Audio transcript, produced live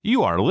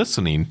You are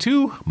listening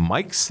to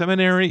Mike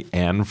Seminary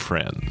and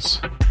Friends.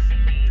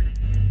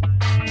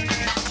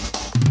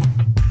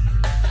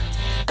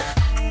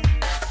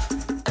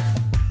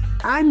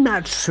 I'm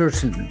not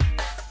certain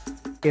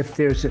if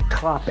there's a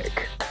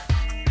topic,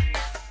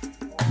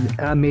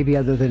 maybe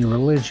other than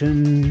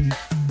religion,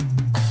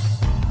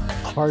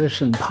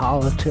 partisan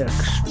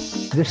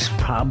politics. This is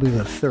probably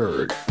the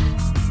third.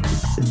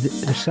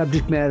 The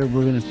subject matter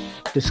we're going to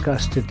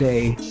discuss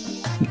today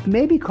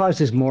maybe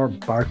causes more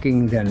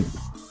barking than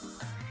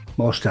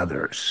most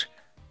others.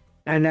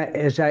 And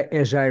as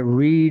I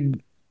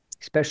read,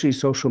 especially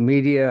social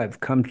media, I've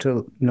come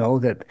to know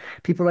that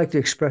people like to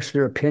express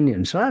their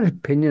opinions. A lot of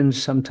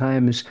opinions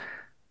sometimes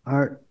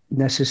aren't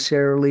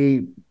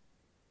necessarily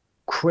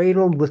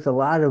cradled with a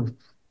lot of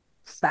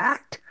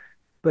fact,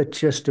 but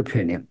just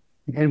opinion.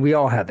 And we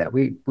all have that.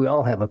 We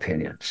all have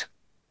opinions.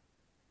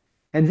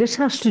 And this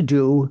has to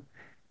do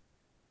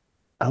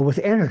with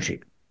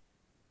energy.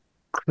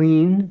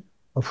 Clean,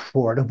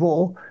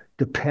 affordable,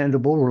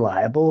 dependable,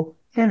 reliable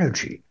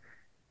energy.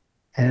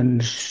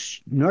 And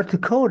North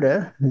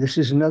Dakota, this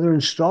is another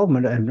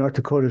installment of North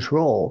Dakota's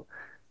role.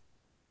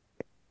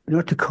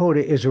 North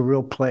Dakota is a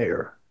real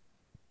player,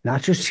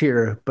 not just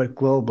here, but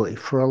globally,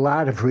 for a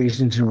lot of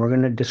reasons, and we're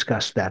going to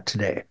discuss that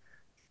today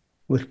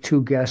with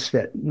two guests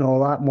that know a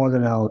lot more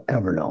than I'll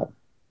ever know.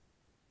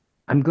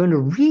 I'm going to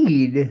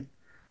read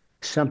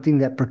something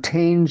that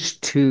pertains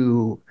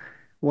to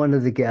one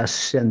of the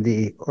guests and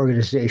the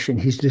organization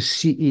he's the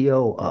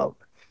CEO of.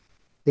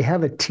 They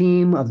have a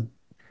team of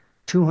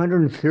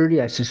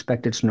 230, I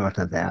suspect it's north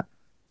of that,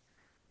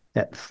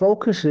 that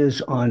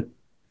focuses on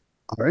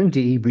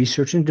R&D,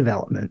 research and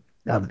development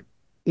of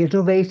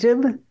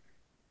innovative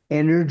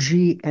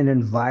energy and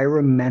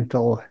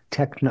environmental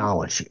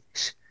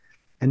technologies.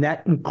 And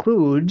that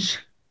includes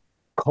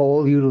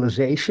coal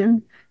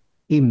utilization,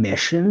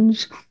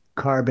 emissions,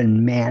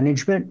 carbon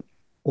management,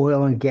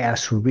 oil and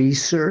gas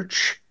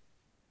research,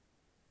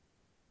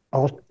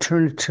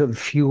 alternative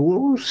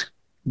fuels,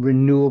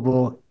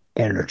 renewable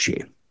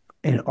energy.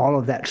 And all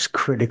of that's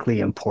critically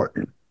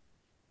important.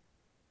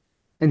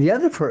 And the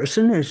other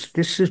person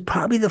this is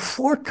probably the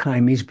fourth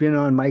time he's been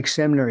on Mike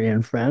Seminary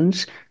and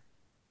Friends,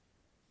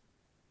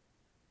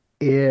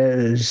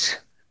 is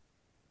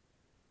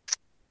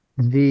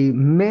the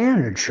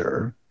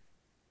manager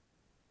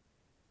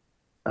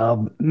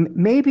of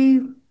maybe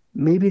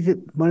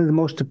one of the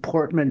most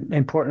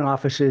important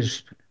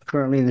offices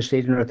currently in the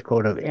state of North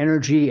Dakota,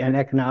 Energy and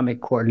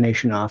Economic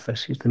Coordination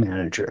Office. He's the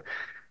manager.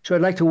 So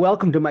I'd like to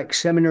welcome to Mike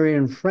Seminary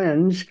and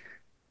Friends,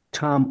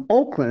 Tom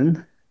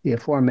Oakland, the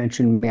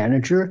aforementioned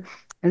manager,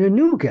 and a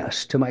new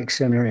guest to Mike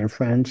Seminary and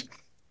Friends,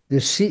 the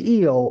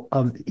CEO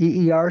of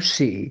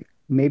EERC,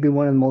 maybe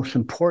one of the most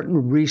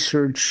important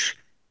research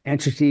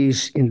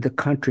entities in the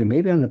country,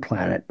 maybe on the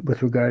planet,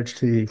 with regards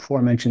to the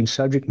aforementioned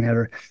subject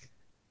matter,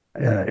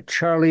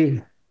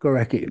 Charlie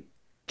Gorecki.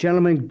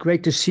 Gentlemen,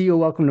 great to see you.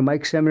 Welcome to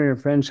Mike Seminary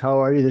and Friends.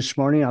 How are you this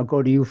morning? I'll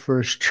go to you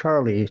first.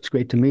 Charlie, it's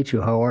great to meet you.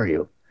 How are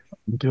you?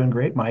 I'm doing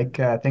great, Mike.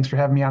 Thanks for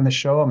having me on the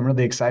show. I'm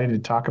really excited to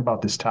talk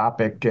about this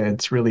topic.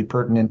 It's really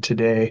pertinent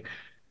today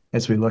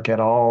as we look at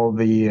all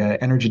the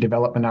energy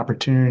development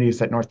opportunities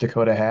that North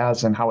Dakota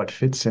has and how it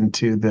fits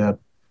into the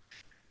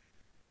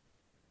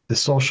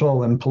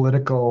social and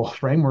political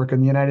framework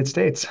in the United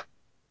States.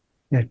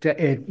 Yeah,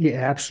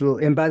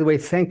 absolutely. And by the way,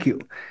 thank you.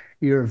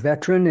 You're a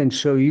veteran, and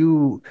so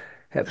you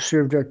have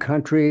served our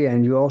country,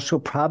 and you also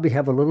probably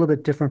have a little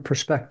bit different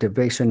perspective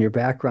based on your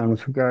background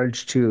with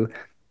regards to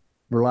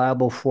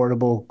reliable,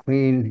 affordable,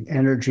 clean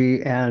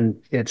energy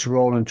and its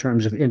role in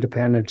terms of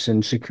independence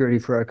and security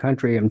for our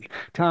country. And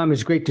Tom,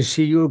 it's great to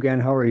see you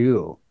again. How are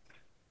you?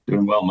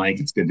 Doing well,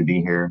 Mike. It's good to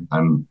be here.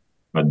 I'm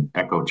going to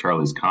echo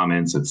Charlie's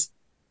comments.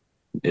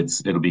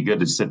 It'll be good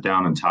to sit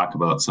down and talk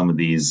about some of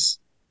these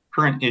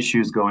current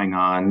issues going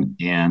on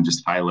and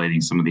just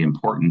highlighting some of the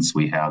importance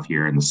we have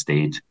here in the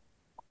state.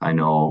 I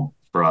know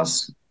for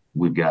us,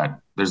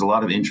 there's a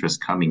lot of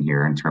interest coming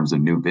here in terms of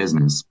new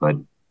business, but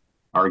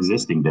our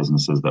existing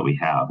businesses that we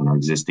have and our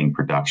existing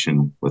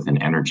production within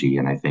energy.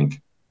 And I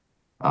think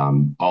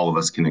all of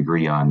us can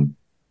agree on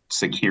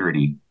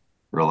security,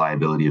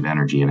 reliability of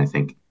energy. And I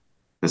think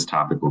this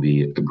topic will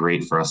be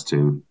great for us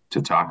to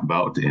talk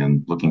about,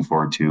 and looking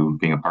forward to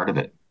being a part of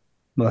it.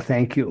 Well,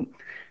 thank you.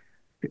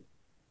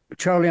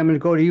 Charlie, I'm going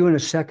to go to you in a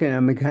second.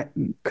 I'm going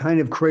to kind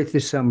of create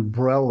this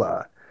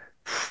umbrella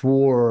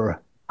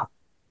for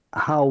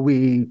how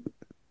we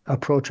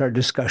approach our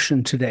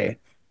discussion today.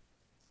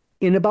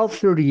 In about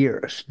 30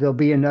 years, there'll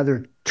be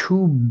another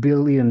 2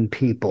 billion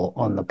people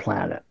on the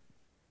planet.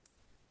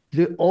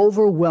 The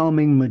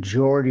overwhelming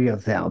majority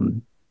of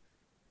them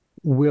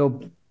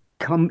will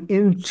come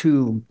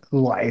into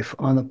life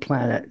on the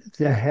planet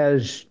that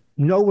has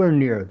nowhere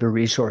near the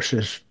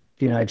resources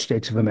the United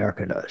States of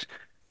America does.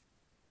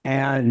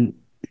 And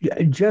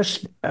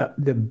just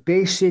the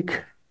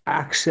basic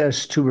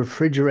access to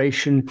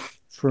refrigeration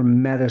for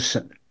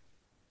medicine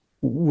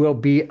will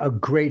be a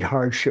great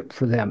hardship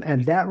for them.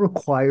 And that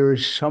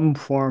requires some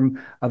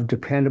form of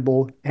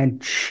dependable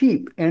and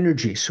cheap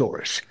energy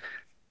source.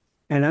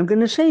 And I'm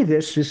going to say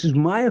this is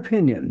my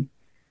opinion,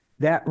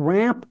 that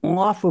ramp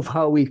off of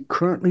how we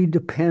currently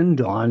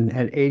depend on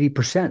at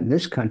 80% in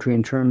this country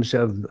in terms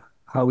of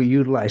how we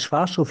utilize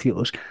fossil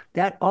fuels,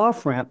 that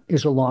off ramp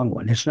is a long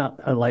one. It's not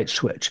a light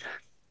switch.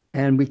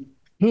 And we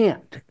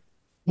can't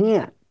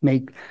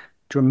make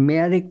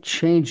dramatic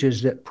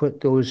changes that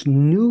put those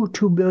new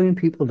 2 billion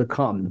people to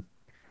come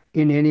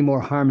in any more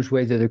harm's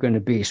way that they're going to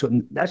be. So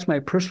that's my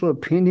personal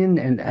opinion.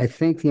 And I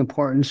think the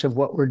importance of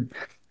what we're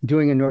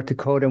doing in North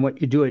Dakota and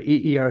what you do at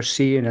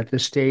EERC and at the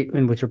state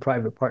and with your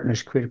private partners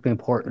is critically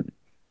important.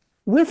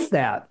 With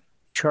that,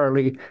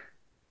 Charlie,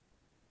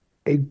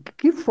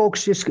 give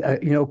folks just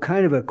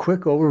kind of a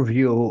quick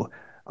overview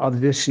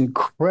of this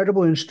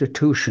incredible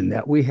institution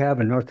that we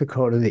have in North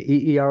Dakota, the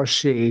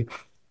EERC,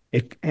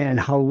 and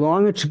how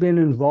long it's been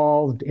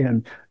involved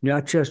in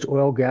not just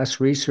oil gas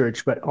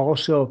research, but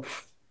also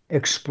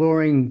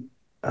exploring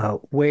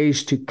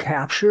ways to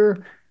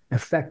capture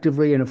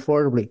effectively and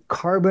affordably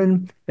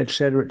carbon, et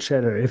cetera, et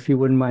cetera. If you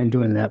wouldn't mind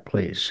doing that,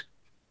 please.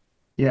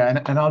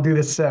 Yeah, and I'll do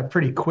this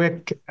pretty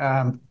quick.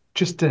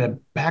 Just a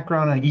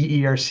background on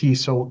EERC.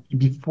 So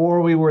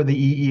before we were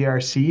the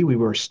EERC, we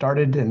were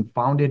started and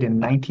founded in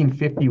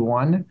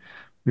 1951.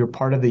 We were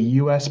part of the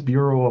U.S.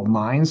 Bureau of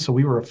Mines, so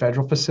we were a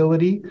federal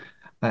facility,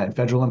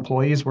 federal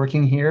employees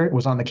working here. It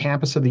was on the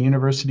campus of the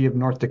University of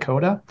North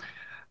Dakota.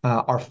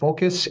 Our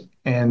focus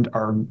and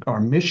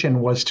our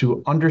mission was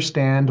to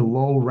understand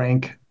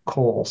low-rank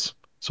coals.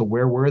 So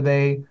where were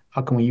they?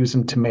 How can we use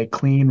them to make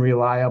clean,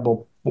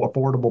 reliable,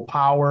 affordable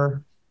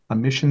power,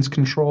 emissions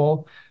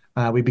control?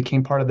 We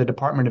became part of the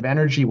Department of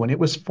Energy when it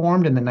was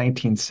formed in the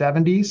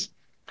 1970s.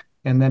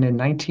 And then in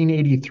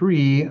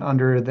 1983,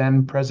 under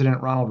then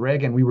President Ronald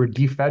Reagan, we were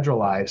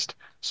defederalized.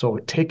 So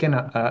taken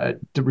to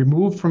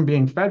remove from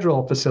being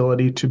federal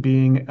facility to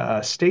being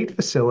a state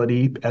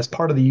facility as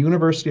part of the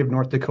University of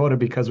North Dakota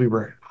because we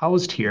were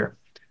housed here.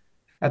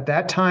 At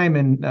that time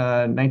in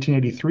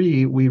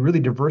 1983, we really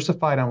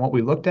diversified on what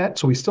we looked at.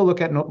 So we still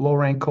look at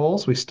low-rank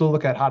coals. We still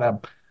look at how to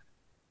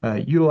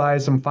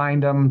utilize them,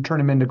 find them, turn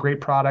them into great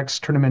products,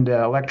 turn them into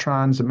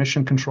electrons,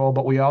 emission control,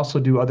 but we also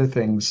do other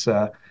things,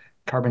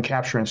 carbon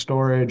capture and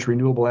storage,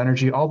 renewable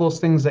energy, all those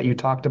things that you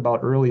talked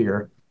about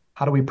earlier.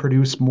 How do we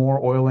produce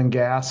more oil and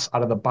gas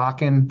out of the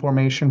Bakken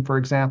formation, for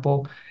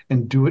example,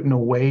 and do it in a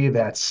way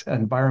that's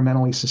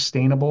environmentally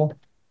sustainable?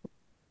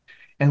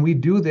 And we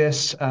do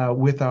this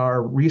with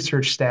our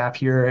research staff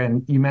here.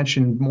 And you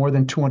mentioned more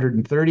than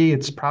 230.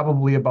 It's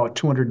probably about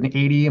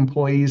 280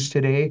 employees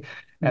today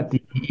at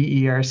the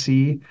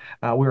EERC.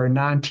 We're a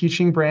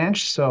non-teaching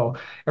branch. So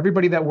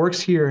everybody that works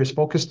here is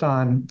focused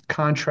on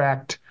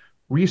contract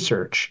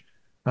research.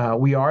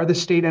 We are the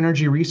State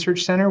Energy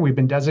Research Center. We've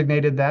been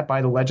designated that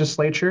by the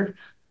legislature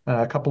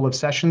a couple of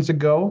sessions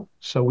ago.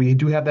 So we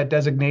do have that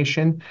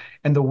designation.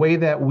 And the way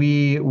that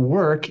we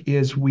work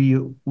is we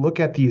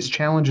look at these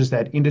challenges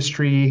that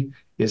industry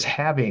is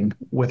having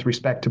with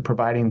respect to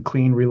providing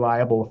clean,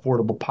 reliable,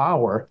 affordable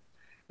power.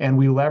 And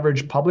we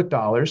leverage public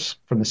dollars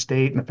from the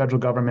state and the federal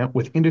government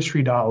with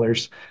industry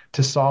dollars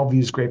to solve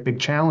these great big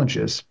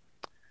challenges.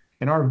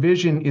 And our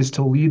vision is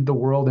to lead the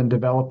world in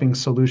developing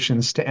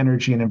solutions to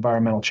energy and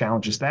environmental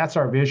challenges. That's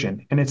our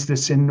vision. And it's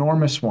this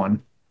enormous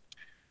one.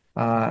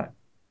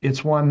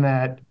 It's one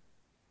that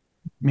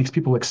makes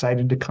people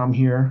excited to come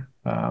here,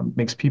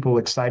 makes people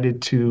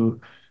excited to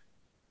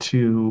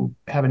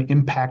have an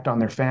impact on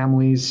their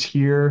families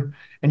here.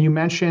 And you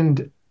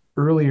mentioned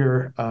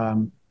earlier,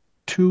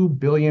 2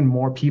 billion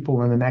more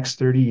people in the next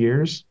 30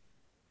 years.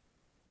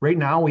 Right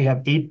now, we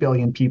have 8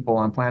 billion people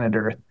on planet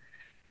Earth,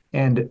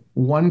 and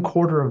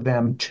 1/4 of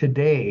them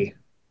today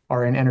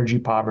are in energy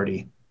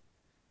poverty.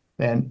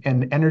 And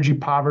energy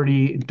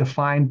poverty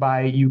defined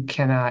by you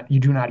do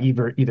not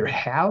either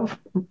have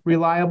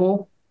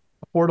reliable,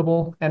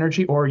 affordable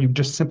energy, or you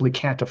just simply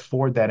can't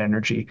afford that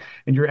energy.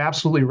 And you're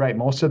absolutely right.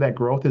 Most of that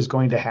growth is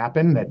going to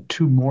happen, that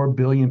 2 more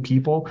billion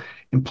people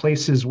in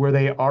places where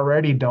they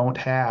already don't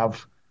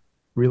have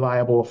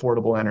reliable,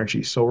 affordable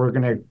energy. So we're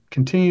going to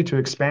continue to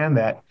expand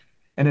that.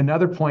 And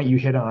another point you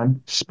hit on,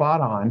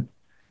 spot on,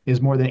 is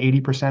more than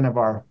 80% of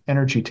our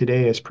energy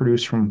today is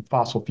produced from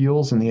fossil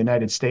fuels in the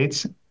United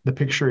States. The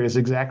picture is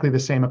exactly the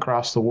same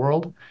across the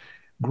world.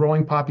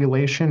 Growing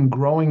population,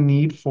 growing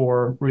need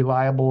for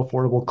reliable,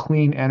 affordable,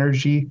 clean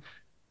energy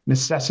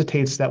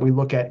necessitates that we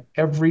look at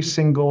every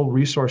single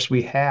resource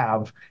we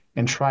have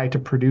and try to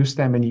produce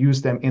them and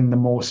use them in the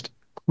most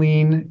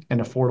clean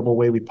and affordable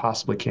way we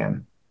possibly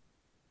can.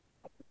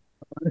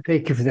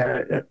 Thank you for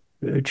that,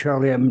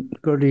 Charlie. I'm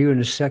going to you in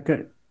a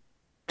second,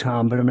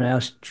 Tom, but I'm going to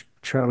ask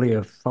Charlie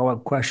a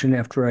follow-up question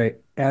after I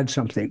add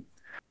something.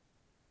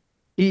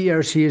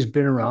 EERC has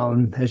been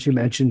around, as you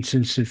mentioned,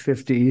 since the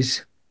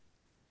 50s,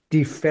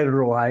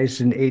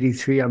 defederalized in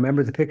 83. I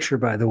remember the picture,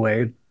 by the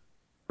way,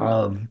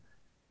 of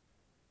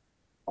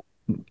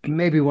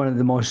maybe one of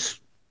the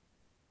most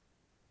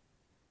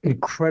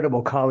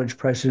incredible college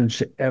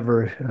presidents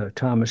ever,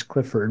 Thomas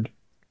Clifford,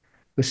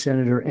 with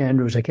Senator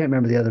Andrews. I can't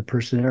remember the other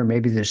person there,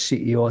 maybe the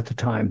CEO at the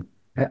time.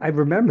 I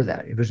remember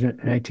that. It was in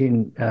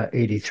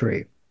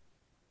 1983.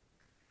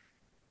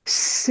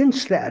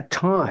 Since that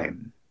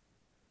time,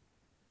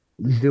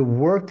 the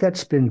work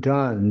that's been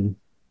done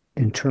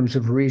in terms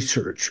of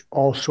research,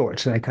 all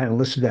sorts, and I kind of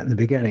listed that in the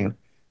beginning,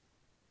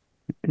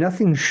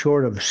 nothing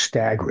short of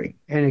staggering.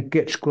 And it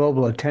gets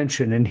global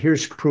attention. And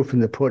here's proof in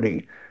the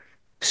pudding.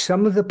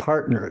 Some of the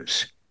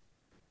partners,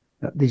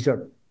 these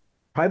are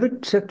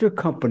private sector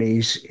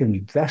companies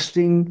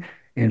investing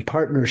in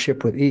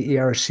partnership with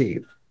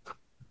EERC.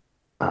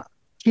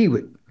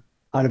 Kiewit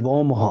out of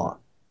Omaha,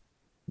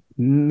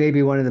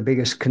 maybe one of the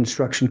biggest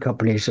construction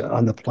companies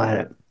on the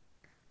planet.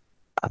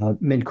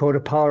 Minn Kota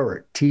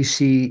Power,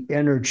 TC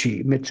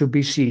Energy,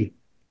 Mitsubishi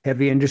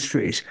Heavy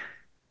Industries.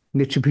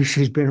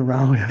 Mitsubishi's been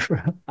around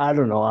for, I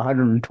don't know,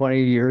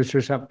 120 years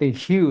or something.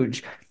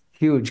 Huge,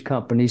 huge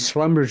company.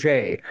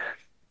 Schlumberger,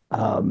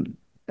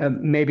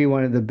 maybe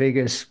one of the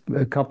biggest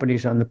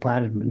companies on the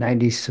planet,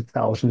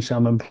 90,000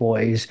 some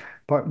employees.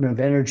 Department of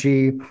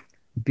Energy,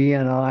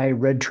 BNI,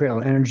 Red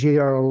Trail Energy.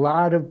 There are a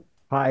lot of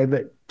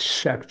private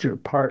sector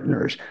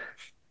partners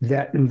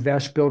that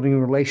invest building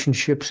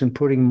relationships and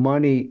putting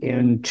money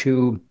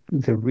into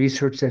the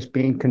research that's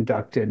being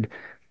conducted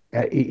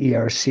at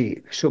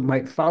EERC. So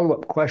my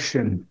follow-up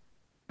question,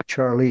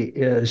 Charlie,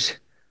 is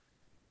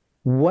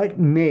what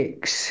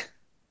makes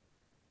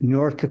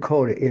North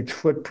Dakota, its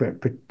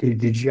footprint, but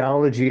the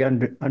geology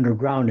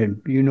underground,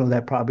 and you know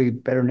that probably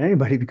better than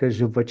anybody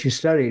because of what you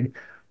studied,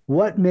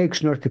 what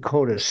makes North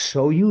Dakota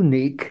so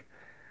unique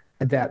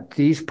that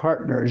these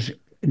partners,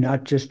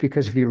 not just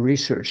because of your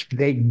research,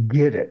 they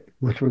get it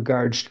with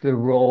regards to the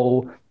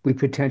role we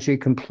potentially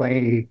can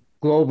play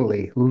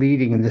globally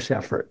leading in this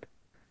effort?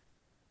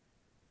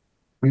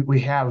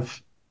 We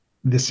have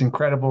this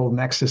incredible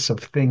nexus of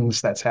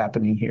things that's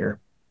happening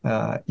here.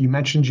 You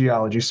mentioned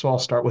geology, so I'll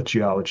start with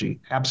geology.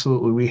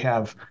 Absolutely, we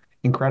have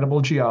incredible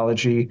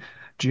geology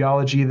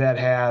that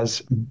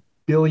has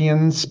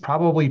billions,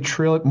 probably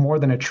more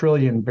than a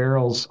trillion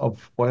barrels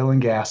of oil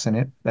and gas in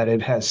it, that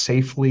it has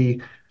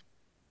safely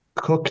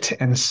cooked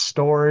and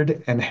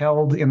stored and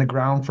held in the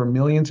ground for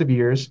millions of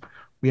years.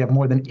 We have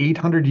more than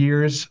 800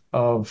 years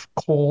of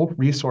coal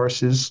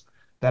resources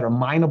that are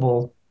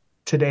mineable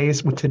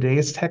with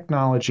today's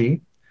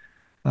technology.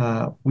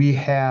 We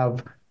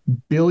have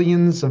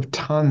billions of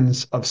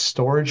tons of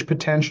storage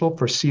potential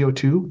for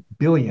CO2,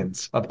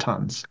 billions of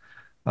tons.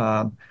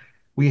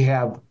 We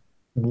have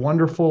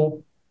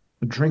wonderful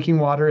drinking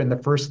water in the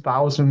first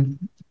 1,000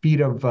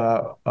 feet of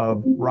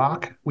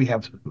rock. We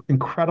have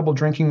incredible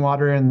drinking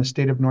water in the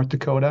state of North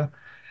Dakota,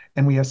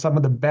 and we have some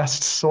of the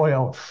best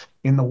soil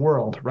in the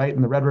world, right?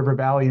 In the Red River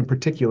Valley in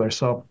particular.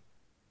 So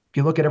if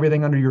you look at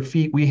everything under your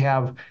feet, we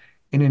have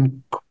an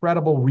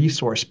incredible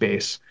resource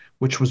base,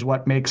 which was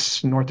what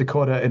makes North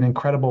Dakota an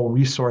incredible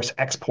resource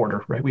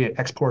exporter, right? We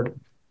export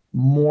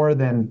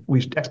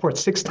we export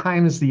 6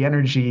 times the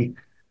energy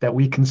that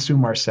we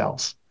consume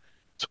ourselves.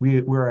 So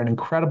we're an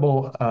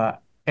incredible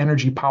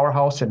energy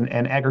powerhouse and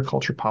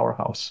agriculture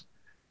powerhouse.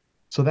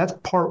 So that's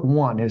part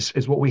one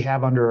is what we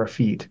have under our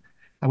feet.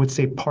 I would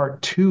say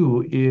part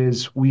two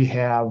is we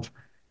have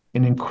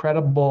an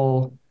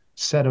incredible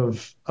set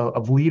of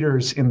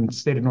leaders in the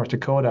state of North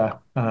Dakota,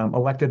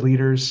 elected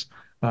leaders,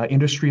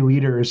 industry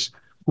leaders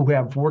who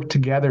have worked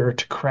together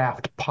to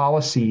craft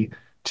policy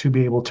to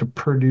be able to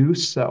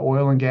produce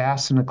oil and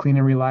gas in a clean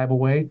and reliable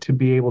way, to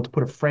be able to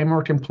put a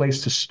framework in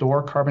place to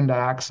store carbon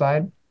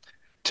dioxide,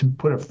 to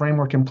put a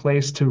framework in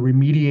place to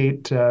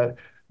remediate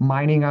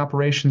mining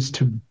operations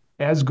to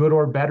as good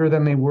or better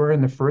than they were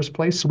in the first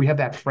place. So we have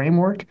that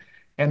framework.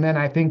 And then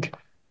I think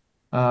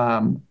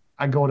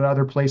I go to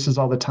other places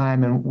all the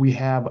time, and we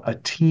have a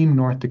team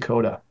North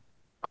Dakota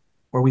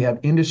where we have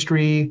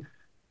industry,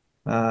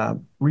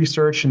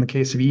 research in the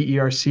case of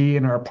EERC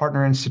and our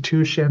partner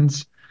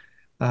institutions,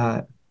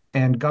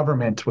 and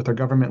government with our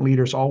government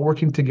leaders all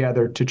working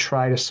together to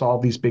try to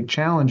solve these big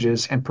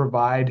challenges and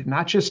provide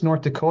not just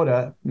North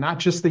Dakota, not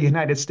just the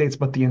United States,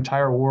 but the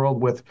entire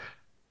world with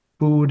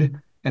food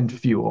and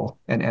fuel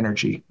and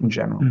energy in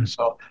general. Mm.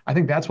 So I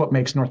think that's what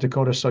makes North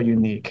Dakota so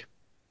unique.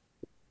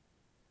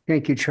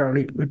 Thank you,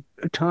 Charlie.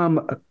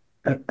 Tom,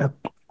 a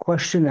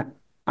question that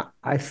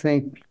I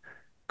think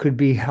could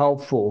be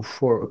helpful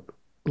for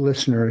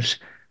listeners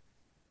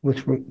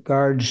with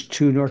regards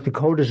to North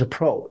Dakota's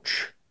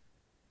approach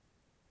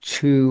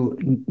to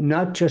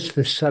not just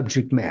the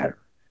subject matter,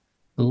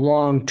 the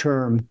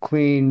long-term,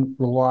 clean,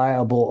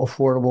 reliable,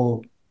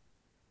 affordable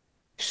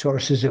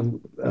sources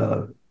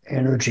of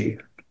energy,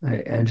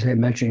 and as I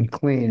mentioned,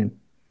 clean.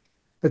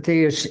 But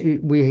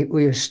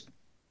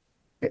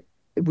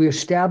we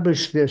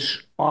established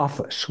this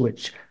office,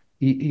 which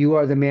you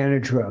are the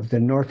manager of, the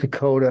North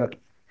Dakota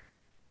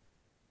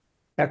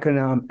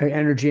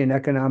Energy and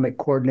Economic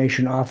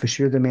Coordination Office.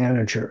 You're the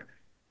manager.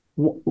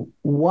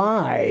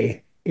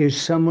 Why is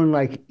someone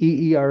like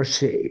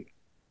EERC,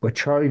 what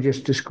Charlie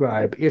just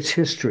described, its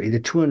history, the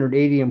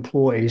 280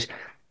 employees,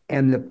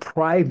 and the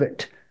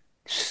private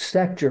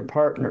sector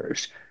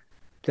partners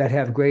that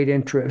have great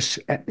interests,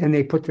 and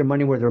they put their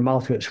money where their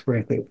mouth is,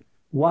 frankly.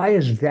 Why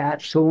is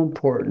that so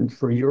important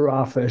for your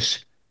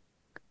office,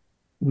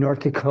 North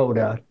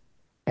Dakota,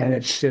 and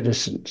its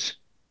citizens?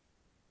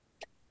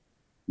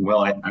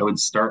 Well, I would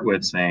start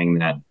with saying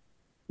that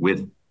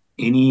with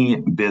any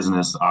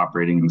business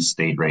operating in the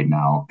state right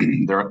now,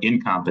 they're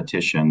in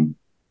competition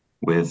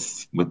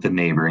with the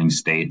neighboring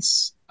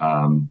states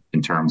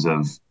in terms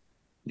of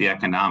the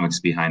economics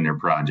behind their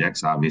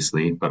projects,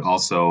 obviously, but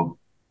also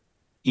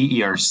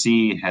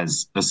EERC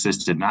has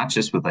assisted not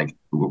just with like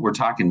we're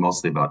talking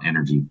mostly about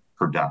energy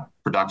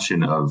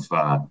production of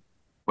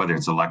whether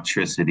it's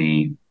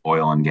electricity,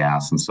 oil and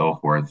gas, and so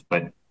forth,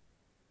 but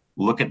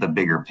look at the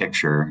bigger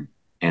picture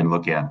and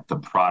look at the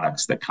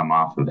products that come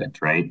off of it,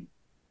 right?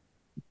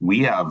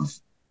 We have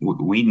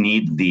we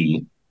need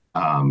the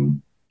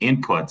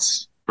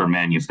inputs for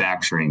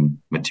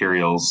manufacturing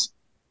materials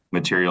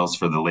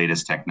for the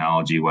latest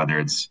technology, whether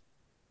it's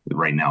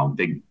right now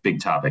big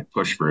topic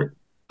push for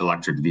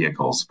electric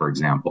vehicles, for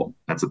example.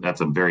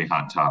 That's a very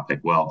hot topic.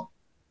 Well,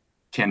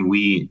 can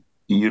we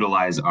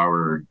utilize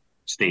our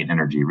state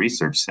energy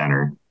research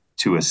center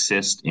to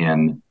assist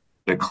in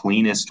the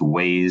cleanest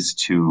ways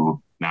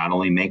to not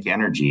only make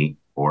energy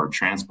or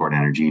transport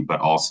energy, but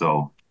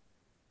also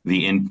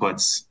the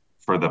inputs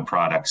for the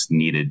products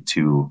needed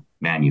to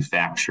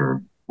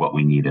manufacture what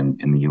we need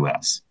in the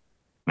US.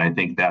 And I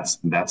think that's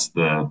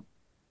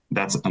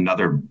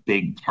another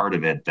big part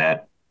of it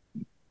that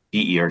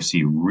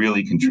EERC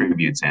really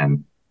contributes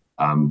in.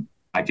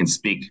 I can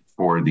speak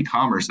for the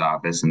Commerce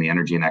Office and the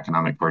Energy and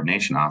Economic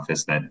Coordination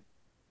Office that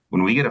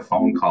when we get a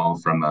phone call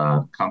from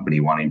a company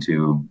wanting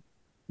to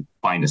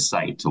find a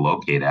site to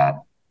locate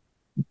at,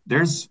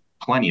 there's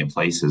plenty of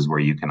places where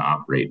you can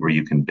operate, where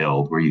you can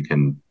build, where you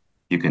can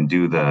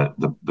do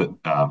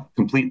the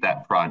complete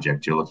that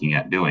project you're looking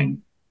at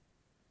doing.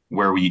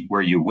 Where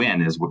you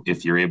win is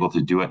if you're able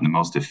to do it in the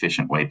most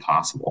efficient way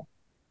possible,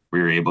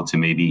 where you're able to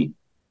maybe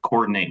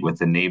coordinate with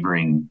the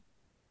neighboring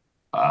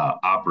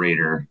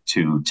operator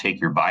to take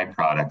your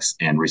byproducts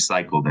and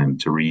recycle them,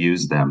 to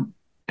reuse them.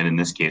 And in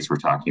this case, we're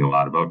talking a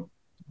lot about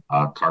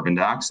carbon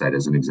dioxide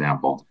as an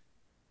example.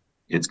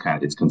 It's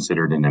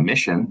considered an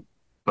emission,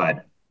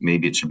 but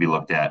maybe it should be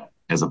looked at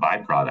as a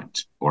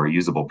byproduct or a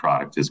usable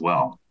product as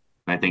well.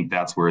 And I think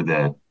that's where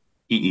the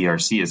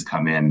EERC has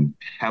come in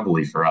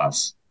heavily for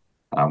us.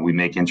 We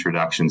make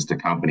introductions to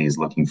companies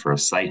looking for a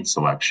site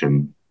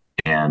selection,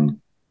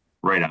 and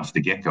right off the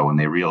get-go, when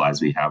they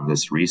realize we have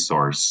this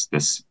resource,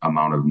 this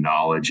amount of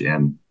knowledge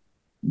and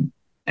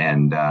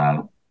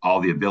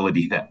all the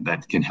ability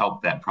that can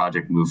help that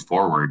project move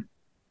forward,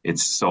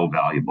 it's so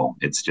valuable.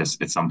 It's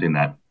something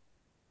that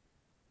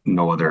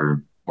no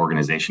other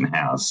organization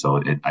has.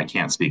 So I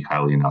can't speak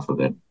highly enough of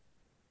it.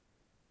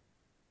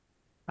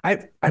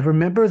 I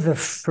remember the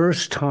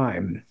first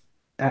time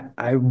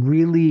I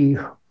really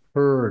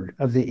heard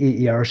of the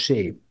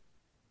EERC.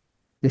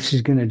 This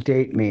is going to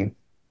date me.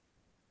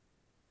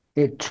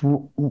 It's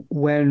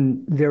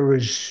when there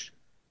was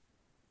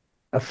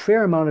a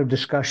fair amount of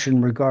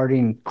discussion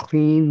regarding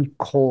clean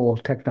coal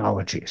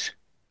technologies.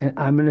 And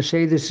I'm going to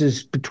say this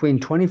is between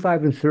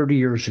 25 and 30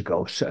 years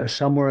ago, so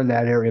somewhere in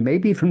that area,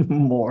 maybe even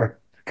more.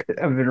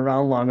 I've been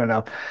around long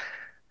enough.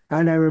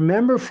 And I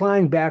remember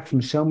flying back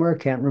from somewhere, I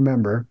can't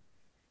remember,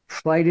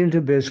 flight into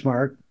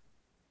Bismarck,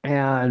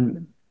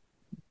 and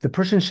the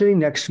person sitting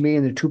next to me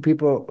and the two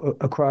people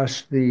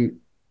across the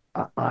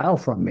aisle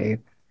from me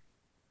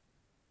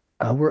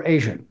were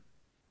Asian.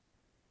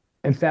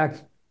 In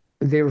fact,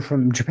 they were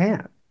from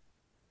Japan.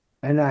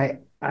 And I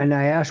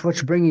asked,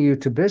 "What's bringing you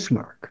to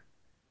Bismarck?"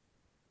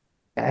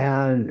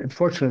 And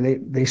fortunately,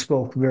 they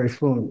spoke very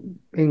fluent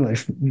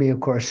English. Me, of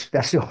course,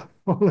 that's the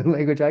only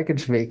language I could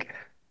speak.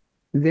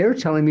 They were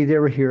telling me they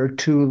were here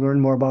to learn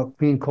more about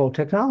clean coal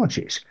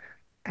technologies.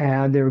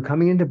 And they were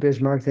coming into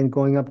Bismarck, then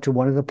going up to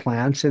one of the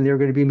plants, and they were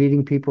going to be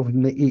meeting people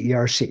from the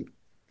EERC.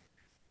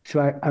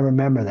 So I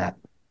remember that.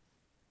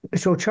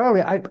 So,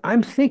 Charlie,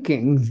 I'm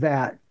thinking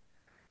that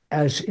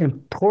as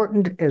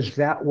important as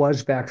that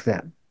was back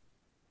then,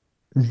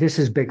 this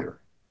is bigger.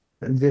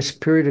 This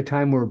period of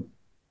time where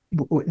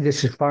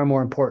this is far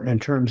more important in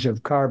terms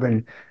of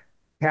carbon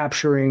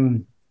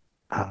capturing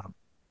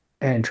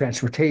and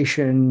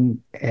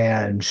transportation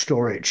and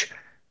storage.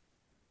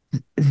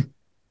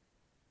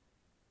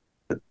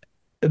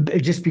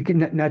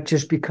 Not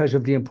just because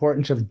of the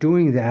importance of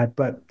doing that,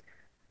 but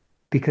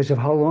because of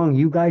how long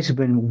you guys have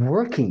been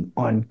working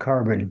on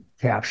carbon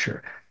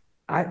capture.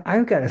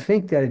 I've got to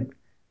think that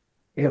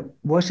it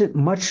wasn't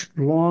much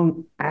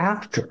long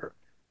after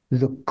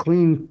the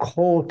clean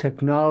coal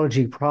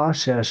technology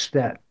process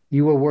that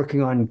you were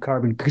working on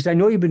carbon, because I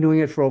know you've been doing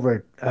it for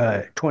over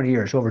 20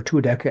 years, over 2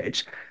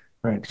 decades.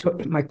 Right. So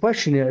my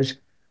question is,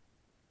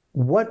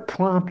 what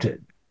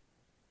prompted,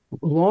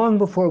 long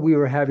before we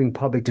were having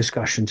public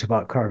discussions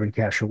about carbon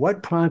capture,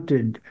 what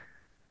prompted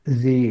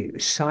the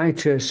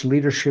scientists,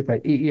 leadership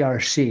at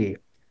EERC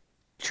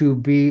to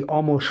be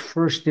almost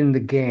first in the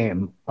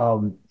game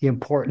of the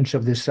importance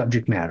of this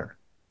subject matter?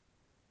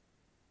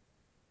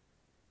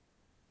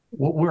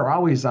 Well, we're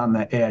always on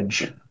the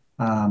edge.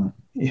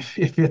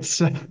 If it's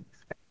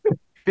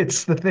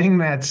the thing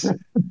that's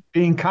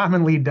being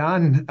commonly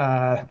done,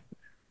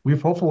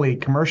 we've hopefully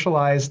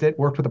commercialized it,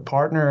 worked with a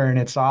partner, and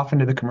it's off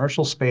into the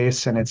commercial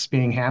space, and it's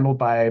being handled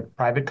by a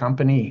private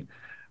company.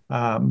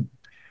 Um,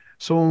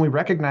 so when we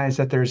recognize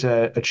that there's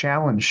a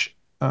challenge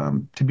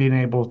to being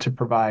able to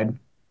provide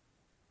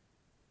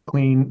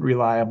clean,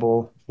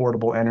 reliable,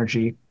 affordable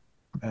energy,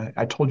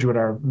 I told you what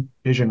our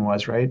vision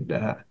was, right?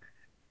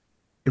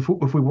 If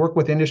we work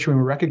with industry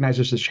and we recognize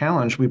there's a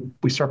challenge,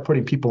 we start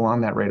putting people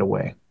on that right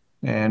away.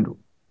 And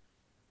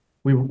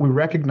we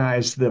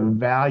recognize the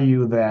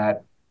value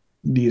that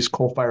these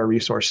coal fire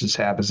resources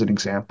have as an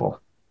example.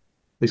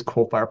 These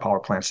coal fire power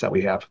plants that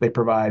we have, they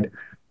provide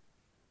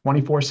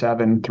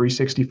 24/7,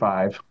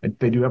 365.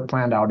 They do have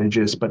planned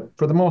outages, but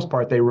for the most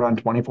part, they run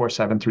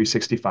 24/7,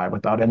 365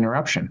 without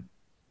interruption.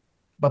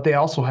 But they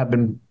also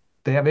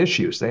they have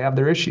issues. They have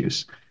their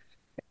issues.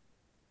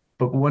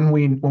 But when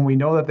we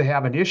know that they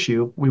have an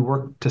issue, we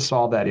work to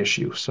solve that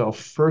issue. So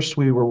first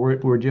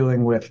we're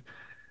dealing with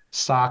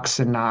SOx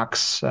and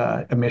NOx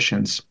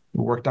emissions.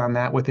 We worked on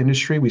that with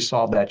industry. We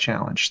solved that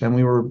challenge. Then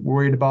we were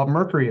worried about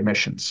mercury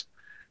emissions,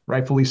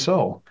 rightfully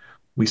so.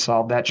 We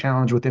solved that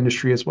challenge with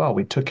industry as well.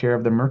 We took care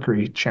of the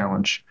mercury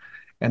challenge.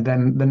 And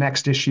then the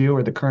next issue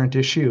or the current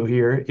issue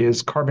here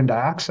is carbon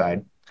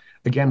dioxide.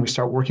 Again, we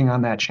start working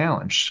on that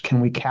challenge.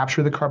 Can we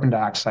capture the carbon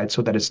dioxide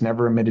so that it's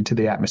never emitted to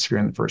the atmosphere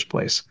in the first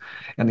place?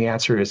 And the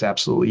answer is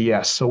absolutely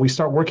yes. So we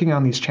start working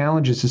on these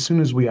challenges as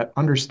soon as we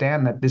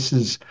understand that this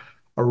is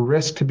a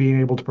risk to being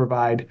able to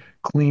provide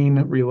clean,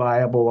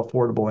 reliable,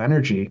 affordable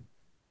energy.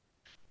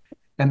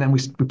 And then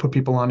we put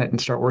people on it and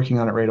start working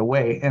on it right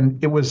away.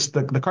 And it was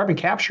the carbon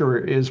capture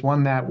is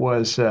one that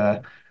was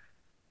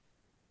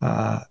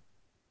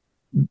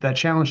that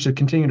challenge to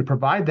continue to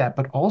provide that.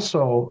 But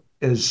also,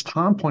 as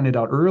Tom pointed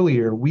out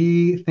earlier,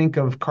 we think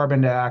of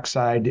carbon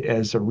dioxide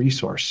as a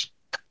resource.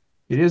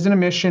 It is an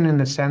emission in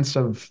the sense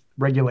of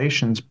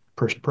regulations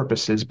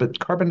purposes, but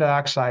carbon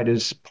dioxide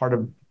is part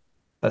of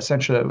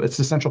essentially, it's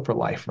essential for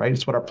life, right?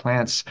 It's what our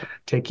plants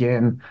take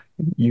in,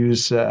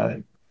 use.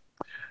 So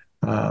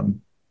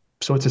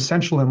it's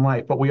essential in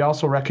life, but we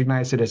also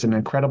recognize it as an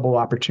incredible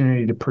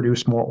opportunity to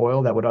produce more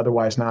oil that would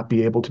otherwise not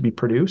be able to be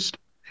produced,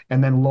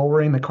 and then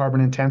lowering the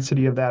carbon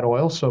intensity of that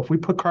oil. So if we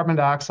put carbon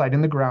dioxide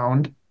in the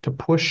ground to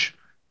push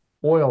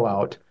oil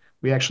out,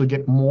 we actually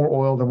get more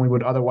oil than we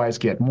would otherwise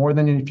get. More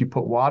than if you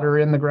put water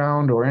in the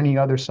ground or any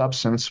other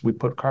substance, we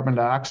put carbon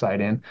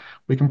dioxide in,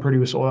 we can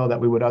produce oil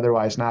that we would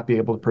otherwise not be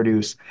able to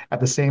produce,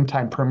 at the same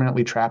time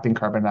permanently trapping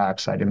carbon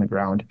dioxide in the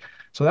ground.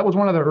 So that was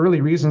one of the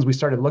early reasons we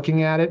started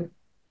looking at it.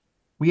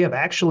 We have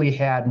actually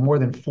had more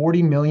than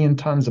 40 million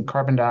tons of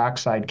carbon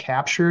dioxide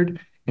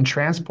captured and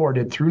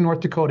transported through North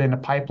Dakota in a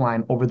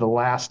pipeline over the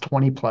last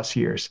 20 plus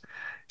years.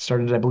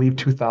 Started, I believe,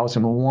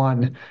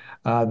 2001.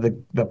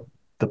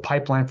 The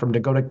pipeline from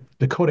Dakota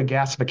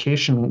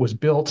Gasification was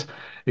built.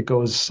 It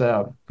goes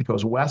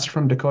west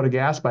from Dakota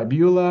Gas by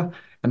Beulah,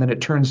 and then it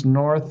turns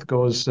north,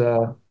 goes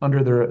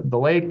under the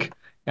lake,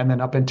 and then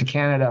up into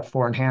Canada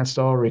for enhanced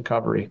oil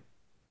recovery.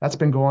 That's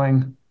been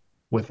going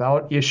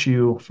without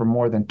issue for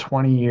more than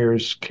 20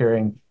 years,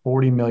 carrying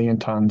 40 million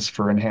tons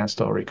for enhanced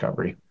oil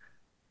recovery.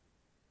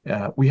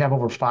 We have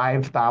over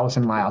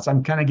 5,000 miles.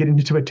 I'm kind of getting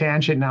into a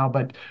tangent now,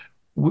 but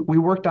we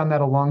worked on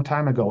that a long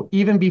time ago.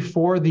 Even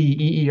before the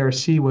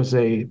EERC was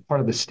a part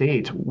of the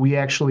state, we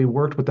actually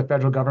worked with the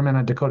federal government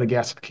on Dakota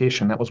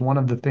Gasification. That was one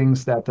of the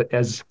things that,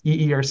 as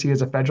EERC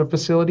as a federal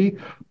facility,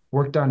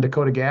 worked on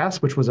Dakota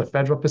Gas, which was a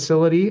federal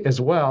facility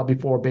as well,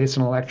 before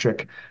Basin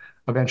Electric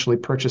eventually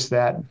purchased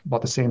that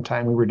about the same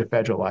time we were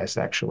defederalized,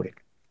 actually.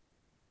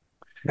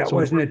 That so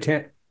wasn't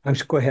a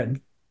go ahead.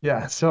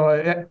 Yeah,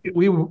 so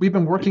we've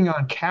been working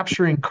on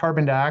capturing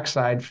carbon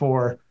dioxide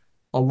for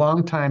a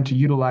long time to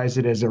utilize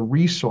it as a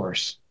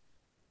resource,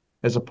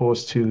 as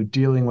opposed to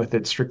dealing with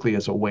it strictly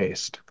as a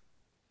waste.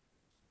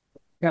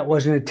 That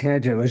wasn't a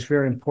tangent. It was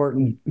very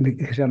important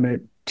because I'm going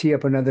to tee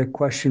up another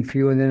question for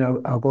you, and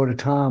then I'll go to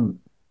Tom.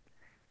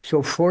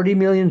 So 40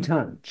 million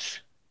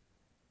tons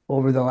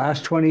over the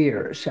last 20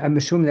 years. I'm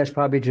assuming that's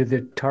probably to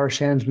the tar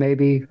sands,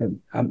 maybe.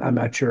 I'm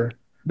not sure.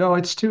 No,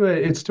 it's to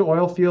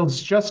oil fields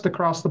just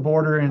across the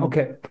border in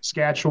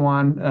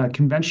Saskatchewan,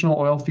 conventional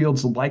oil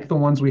fields like the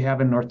ones we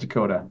have in North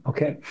Dakota.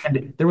 Okay.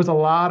 And there was a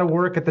lot of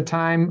work at the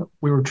time.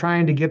 We were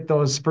trying to get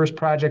those first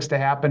projects to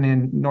happen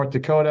in North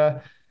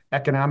Dakota.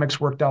 Economics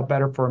worked out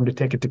better for them to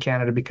take it to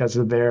Canada because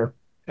of their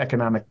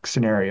economic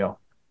scenario.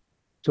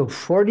 So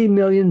 40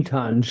 million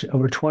tons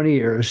over 20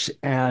 years.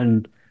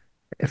 And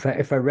if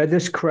I read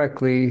this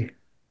correctly,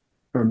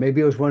 or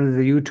maybe it was one of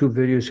the YouTube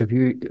videos of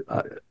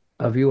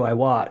you I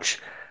watch.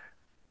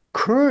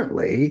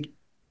 Currently,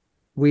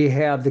 we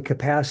have the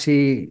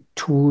capacity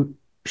to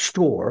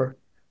store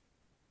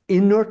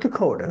in North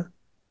Dakota,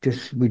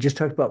 we just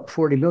talked about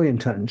 40 million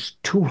tons,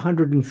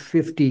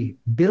 250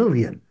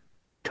 billion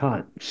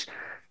tons.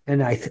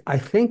 And I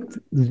think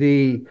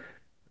the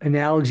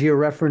analogy or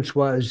reference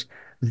was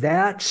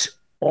that's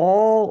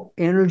all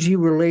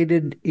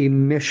energy-related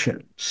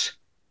emissions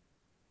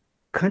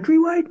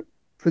countrywide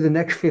for the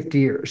next 50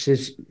 years.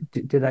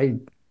 Did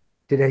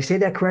I say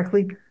that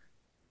correctly?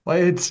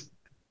 Well,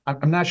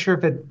 I'm not sure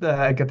if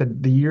I got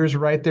the years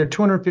right there.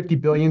 250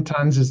 billion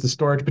tons is the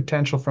storage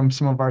potential from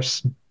some of our,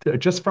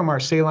 just from our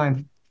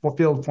saline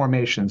field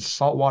formations,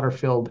 saltwater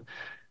filled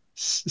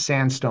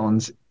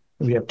sandstones.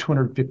 We have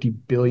 250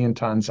 billion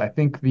tons. I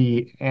think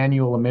the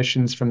annual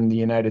emissions from the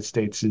United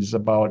States is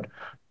about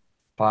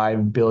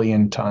 5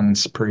 billion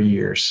tons per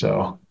year.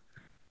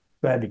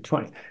 That'd be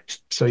 20.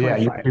 So yeah,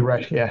 you're 25.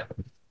 right. Yeah.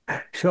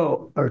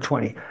 So, or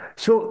 20.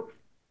 So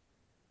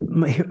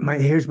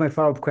here's my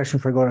follow-up question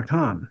for go to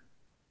Tom.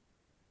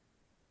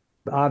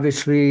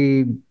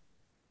 Obviously,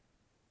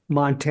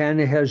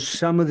 Montana has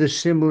some of the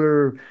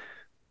similar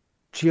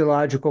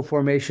geological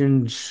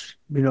formations,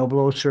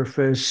 below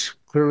surface.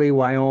 Clearly,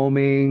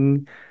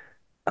 Wyoming,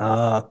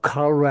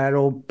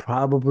 Colorado,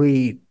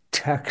 probably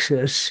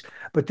Texas.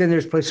 But then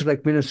there's places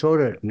like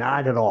Minnesota,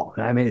 not at all.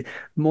 I mean,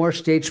 more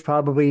states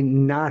probably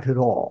not at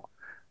all.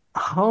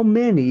 How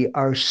many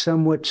are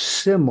somewhat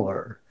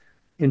similar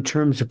in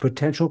terms of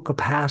potential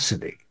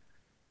capacity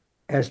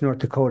as North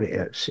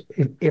Dakota is,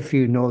 if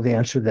you know the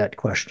answer to that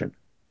question?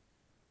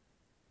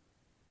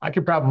 I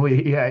could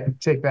probably, yeah,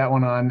 take that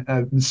one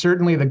on.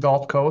 Certainly the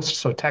Gulf Coast,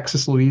 so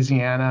Texas,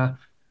 Louisiana,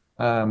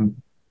 um,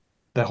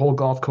 the whole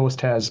Gulf Coast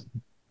has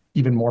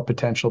even more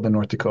potential than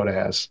North Dakota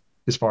has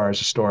as far as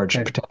storage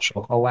Okay.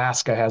 potential.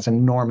 Alaska has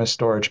enormous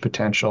storage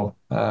potential.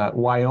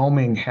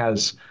 Wyoming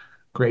has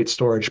great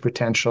storage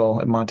potential.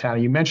 And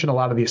Montana, you mentioned a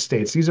lot of these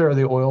states. These are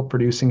the oil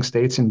producing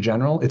states in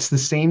general. It's the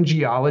same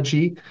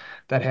geology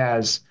that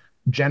has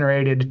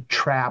generated,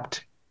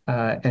 trapped,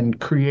 and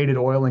created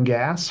oil and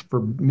gas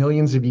for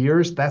millions of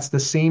years. That's the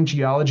same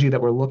geology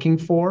that we're looking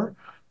for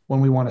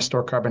when we want to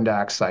store carbon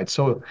dioxide.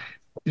 So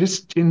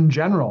just in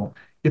general,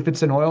 if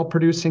it's an oil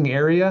producing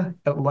area,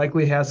 it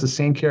likely has the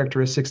same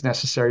characteristics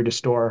necessary to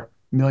store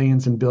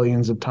millions and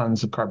billions of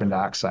tons of carbon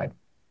dioxide.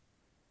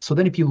 So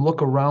then if you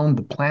look around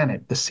the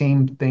planet, the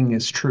same thing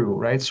is true,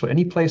 right? So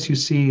any place you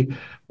see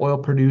oil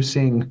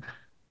producing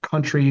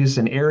countries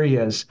and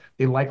areas,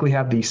 they likely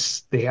have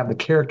they have the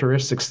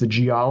characteristics, the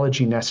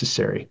geology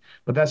necessary.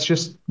 But that's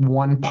just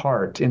one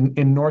part.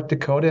 In North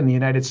Dakota, in the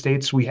United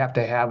States, we have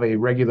to have a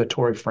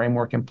regulatory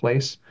framework in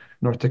place.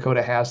 North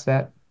Dakota has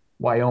that.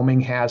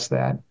 Wyoming has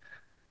that.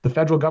 The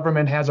federal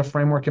government has a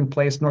framework in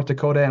place. North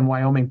Dakota and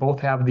Wyoming both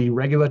have the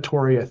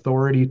regulatory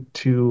authority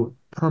to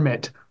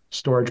permit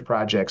storage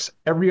projects.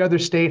 Every other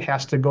state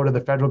has to go to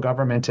the federal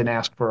government and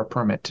ask for a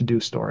permit to do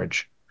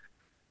storage.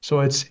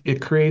 So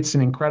it creates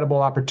an incredible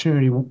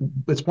opportunity.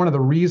 It's one of the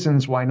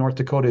reasons why North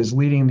Dakota is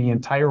leading the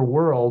entire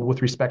world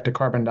with respect to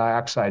carbon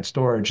dioxide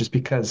storage, is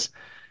because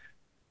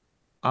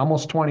over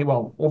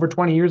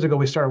 20 years ago,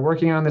 we started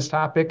working on this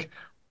topic.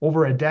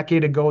 Over a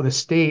decade ago, the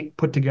state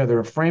put together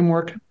a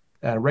framework,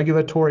 a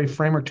regulatory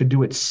framework to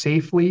do it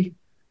safely,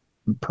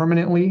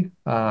 permanently.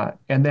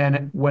 And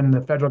then when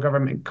the federal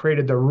government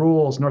created the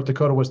rules, North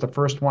Dakota was the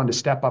first one to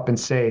step up and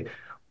say,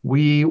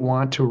 we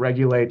want to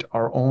regulate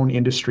our own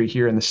industry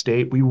here in the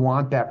state. We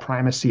want that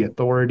primacy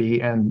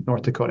authority, and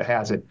North Dakota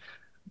has it.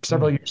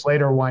 Several years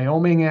later,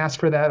 Wyoming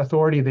asked for that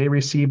authority. They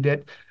received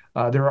it.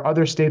 There are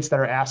other states that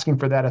are asking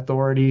for that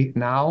authority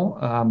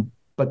now,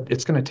 but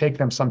it's going to take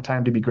them some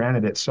time to be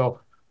granted it.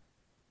 So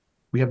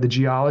we have the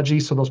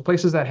geology. So those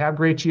places that have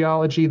great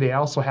geology, they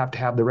also have to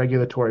have the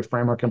regulatory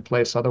framework in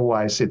place.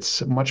 Otherwise,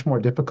 it's much more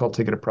difficult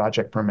to get a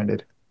project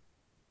permitted.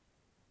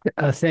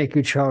 Thank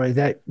you, Charlie.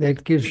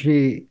 That gives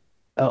me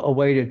a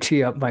way to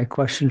tee up my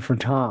question for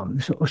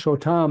Tom. So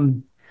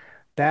Tom,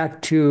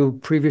 back to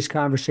previous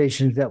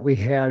conversations that we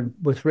had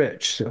with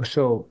Rich.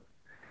 So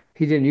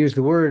he didn't use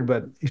the word,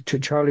 but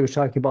Charlie was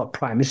talking about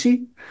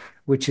primacy,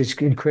 which is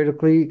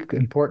critically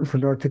important for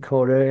North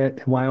Dakota,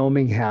 and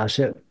Wyoming has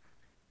it.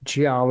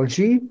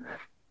 Geology.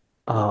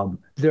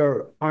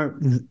 There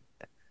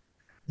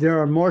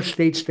are more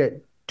states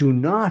that do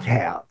not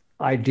have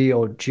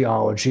ideal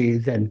geology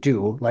than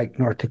do, like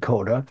North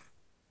Dakota.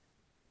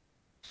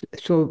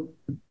 So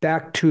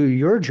back to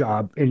your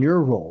job and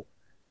your role.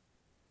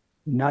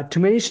 Not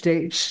too many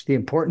states, the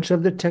importance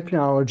of the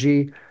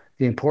technology,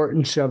 the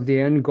importance of the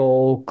end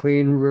goal,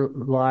 clean,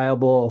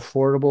 reliable,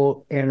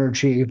 affordable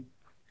energy.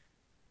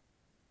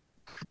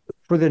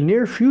 For the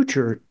near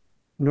future,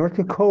 North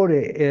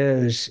Dakota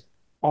is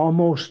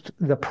almost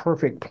the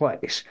perfect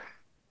place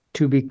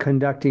to be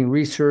conducting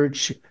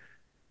research,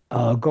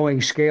 going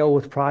scale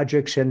with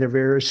projects in their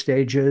various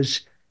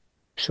stages.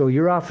 So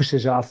your office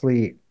is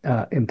awfully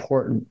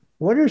important.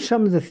 What are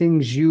some of the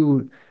things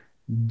you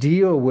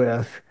deal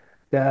with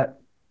that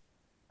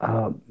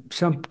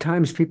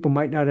sometimes people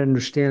might not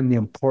understand the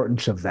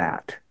importance of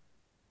that?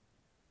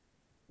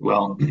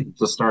 Well,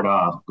 to start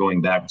off,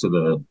 going back to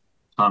the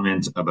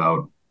comment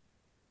about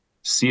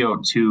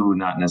CO2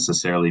 not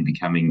necessarily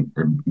becoming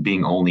or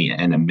being only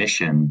an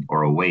emission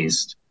or a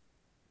waste,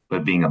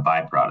 but being a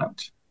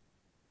byproduct.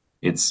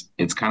 It's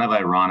kind of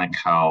ironic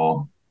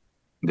how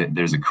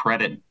there's a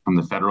credit from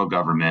the federal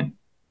government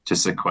to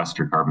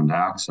sequester carbon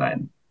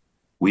dioxide.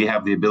 We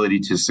have the ability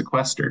to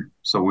sequester,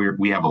 so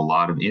we have a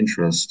lot of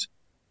interest.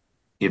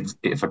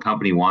 If a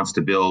company wants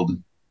to build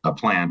a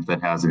plant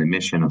that has an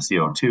emission of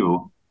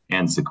CO2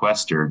 and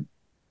sequester,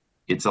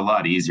 it's a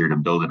lot easier to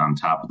build it on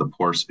top of the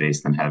pore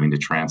space than having to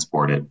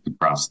transport it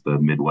across the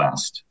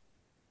Midwest.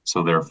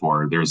 So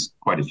therefore, there's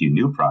quite a few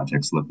new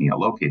projects looking at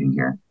locating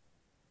here.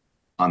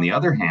 On the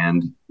other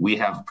hand, we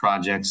have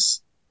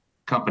projects,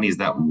 companies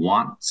that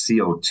want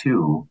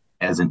CO2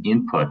 as an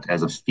input,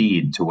 as a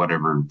feed to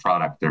whatever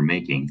product they're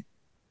making,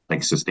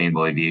 like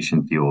sustainable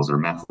aviation fuels or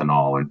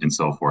methanol and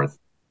so forth.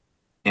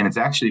 And it's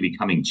actually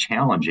becoming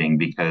challenging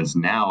because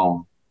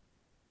now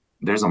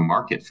there's a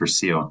market for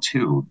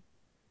CO2.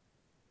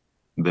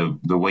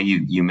 The way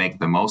you make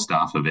the most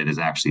off of it is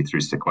actually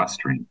through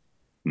sequestering,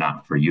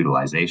 not for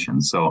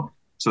utilization. So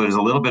there's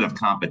a little bit of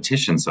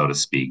competition, so to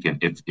speak.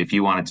 If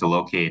you wanted to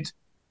locate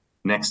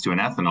next to an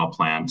ethanol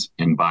plant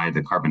and buy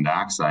the carbon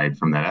dioxide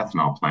from that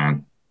ethanol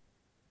plant,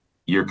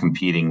 you're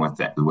competing with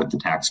the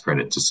tax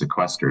credit to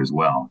sequester as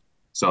well.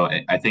 So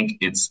I think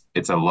it's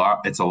a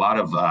lot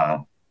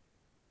of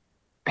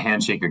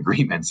handshake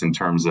agreements in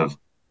terms of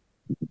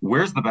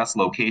where's the best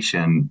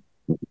location,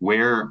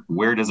 where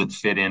does it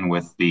fit in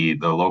with the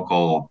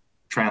local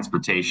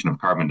transportation of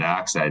carbon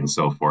dioxide and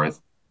so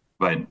forth.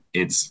 But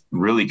it's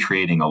really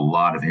creating a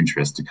lot of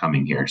interest to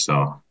coming here.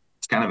 So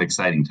it's kind of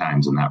exciting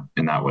times in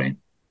that way.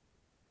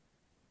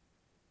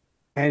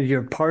 And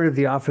you're part of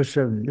the Office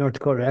of North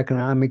Dakota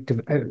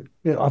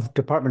of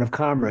Department of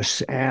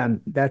Commerce,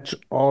 and that's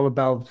all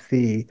about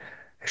I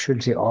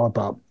shouldn't say all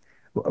about,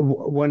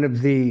 one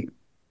of the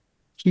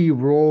key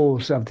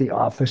roles of the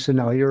office, and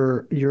now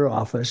your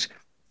office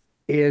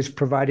is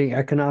providing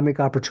economic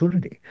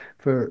opportunity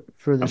for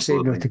the state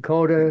of North Absolutely.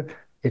 Dakota,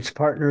 its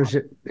partners,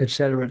 et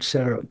cetera, et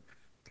cetera.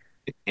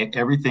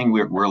 Everything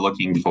we're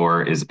looking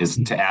for is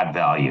to add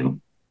value.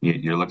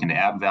 You're looking to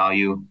add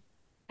value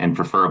and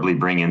preferably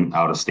bring in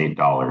out of state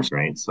dollars,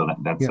 right? So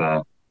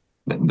Yeah.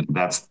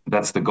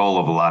 that's the goal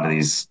of a lot of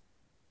these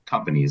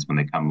companies when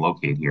they come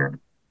locate here.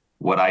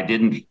 What I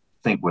didn't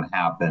think would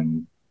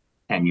happen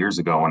 10 years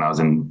ago when I was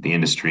in the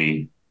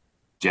industry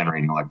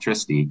generating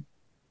electricity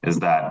is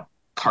that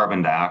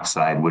carbon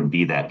dioxide would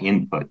be that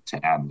input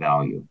to add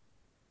value.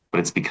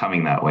 But it's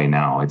becoming that way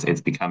now.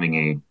 It's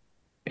becoming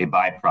a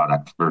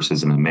byproduct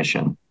versus an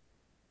emission.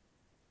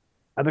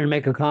 I'm going to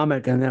make a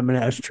comment, and then I'm going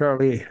to ask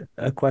Charlie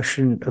a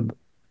question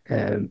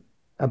uh,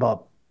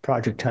 about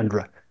Project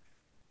Tundra.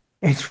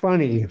 It's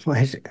funny,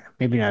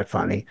 maybe not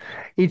funny.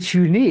 It's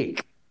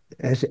unique.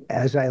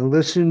 As I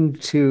listen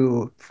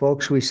to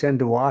folks we send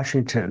to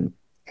Washington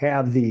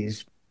have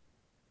these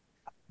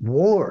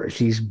wars,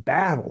 these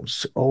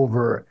battles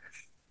over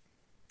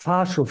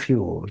fossil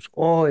fuels,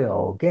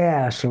 oil,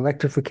 gas,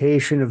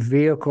 electrification of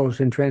vehicles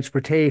and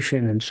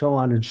transportation, and so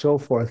on and so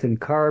forth, and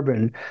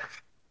carbon.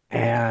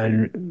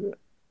 And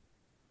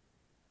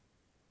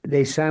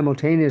they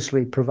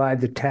simultaneously provide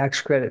the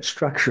tax credit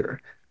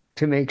structure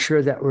to make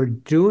sure that we're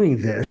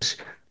doing this,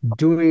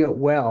 doing it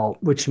well,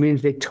 which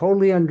means they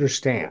totally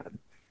understand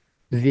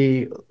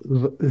the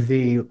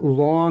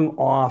long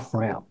off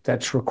ramp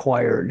that's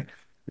required.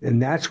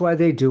 And that's why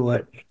they do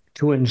it,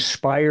 to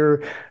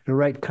inspire the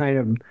right kind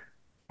of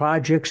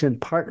projects and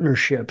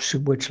partnerships,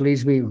 which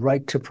leads me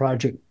right to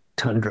Project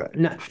Tundra.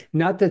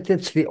 Not that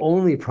that's the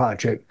only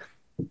project,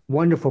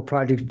 wonderful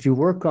project that you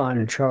work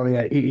on, Charlie,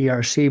 at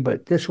EERC,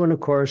 but this one,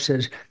 of course,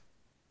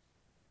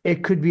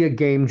 it could be a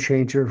game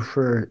changer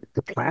for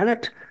the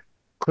planet,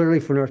 clearly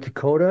for North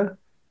Dakota.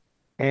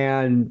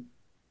 And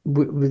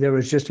there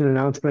was just an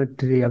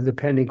announcement of the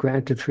pending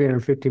grant of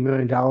 $350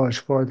 million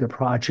for the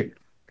project.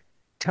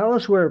 Tell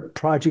us where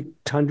Project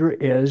Tundra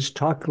is.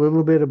 Talk a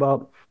little bit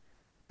about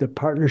the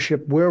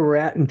partnership, where we're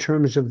at in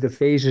terms of the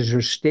phases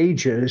or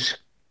stages,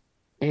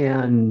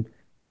 and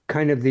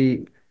kind of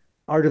the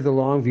art of the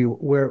long view,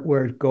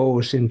 where it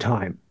goes in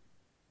time.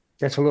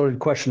 That's a loaded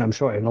question. I'm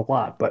sorry, and a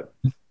lot, but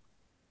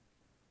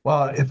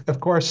Well, of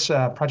course,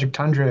 Project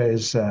Tundra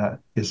is a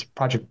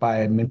project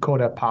by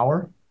Dakota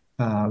Power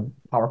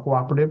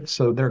Cooperative.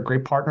 So they're a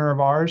great partner of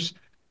ours.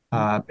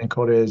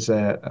 Dakota is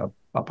a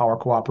power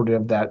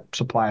cooperative that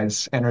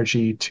supplies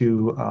energy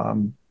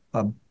to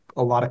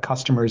a lot of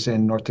customers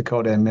in North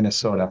Dakota and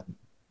Minnesota.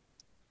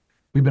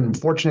 We've been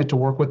fortunate to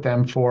work with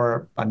them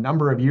for a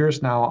number of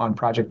years now on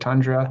Project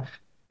Tundra.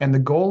 And the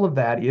goal of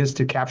that is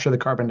to capture the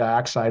carbon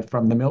dioxide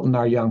from the Milton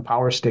R. Young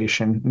Power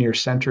Station near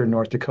Center,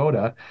 North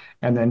Dakota,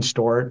 and then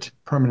store it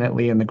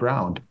permanently in the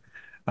ground.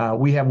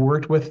 We have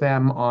worked with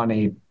them on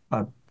a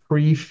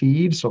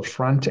pre-feed, so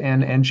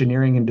front-end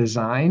engineering and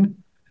design,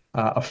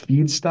 a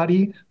feed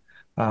study.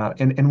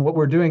 And what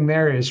we're doing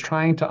there is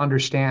trying to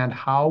understand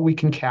how we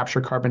can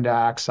capture carbon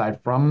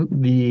dioxide from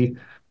the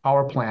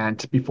power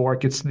plant before it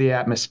gets to the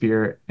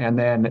atmosphere and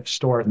then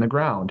store it in the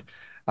ground.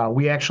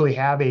 We actually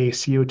have a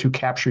CO2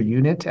 capture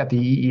unit at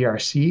the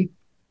EERC,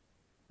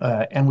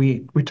 and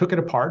we took it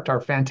apart.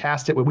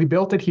 We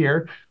built it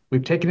here.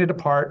 We've taken it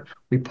apart.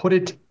 We put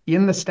it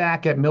in the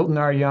stack at Milton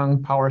R.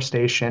 Young Power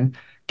Station,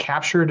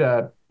 took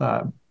a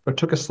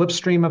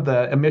slipstream of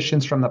the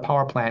emissions from the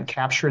power plant,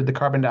 captured the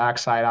carbon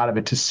dioxide out of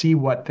it to see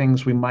what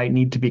things we might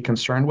need to be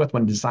concerned with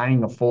when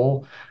designing a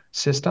full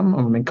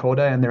system.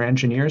 Dakota and their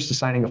engineers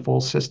designing a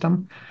full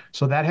system.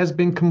 So that has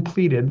been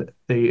completed.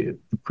 The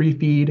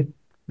pre-feed,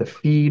 the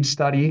FEED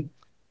study.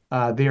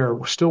 They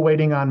are still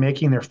waiting on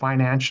making their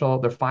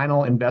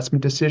final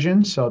investment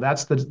decision. So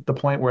that's the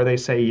point where they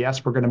say,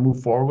 yes, we're going to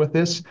move forward with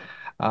this.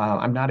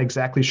 I'm not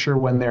exactly sure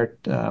when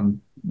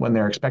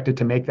they're expected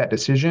to make that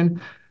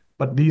decision.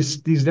 But these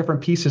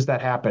different pieces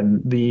that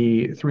happen,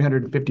 the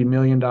 $350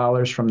 million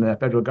from the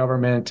federal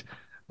government,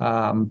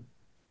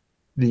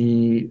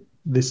 the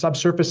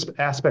subsurface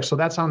aspect. So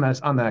that's on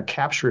the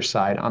capture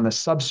side. On the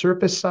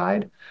subsurface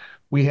side,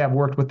 we have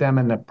worked with them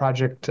in the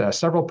project,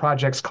 several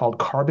projects called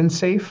Carbon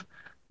Safe,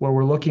 where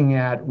we're looking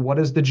at what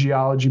does the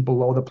geology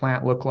below the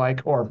plant look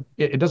like, or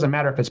it doesn't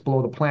matter if it's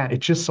below the plant. It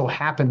just so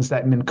happens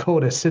that Minn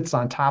Kota sits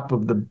on top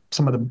of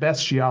some of the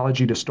best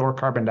geology to store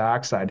carbon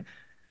dioxide.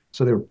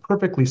 So they're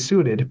perfectly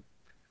suited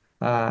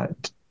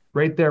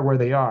right there where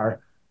they are.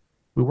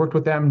 We worked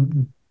with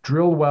them,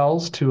 drilled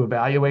wells to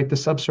evaluate the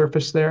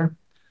subsurface there,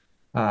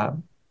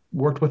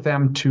 worked with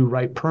them to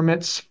write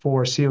permits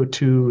for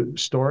CO2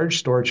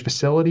 storage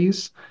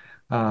facilities,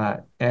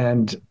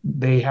 and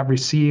they have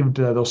received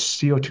those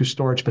CO2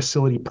 storage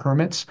facility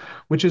permits,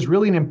 which is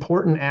really an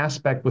important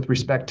aspect with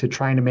respect to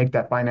trying to make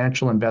that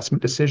financial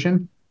investment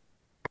decision.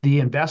 The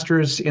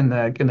investors in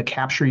the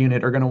capture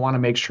unit are going to want to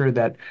make sure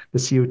that the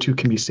CO2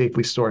 can be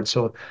safely stored.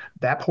 So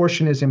that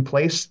portion is in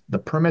place. The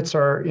permits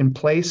are in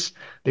place.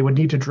 They would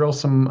need to drill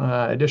some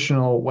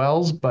additional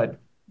wells, but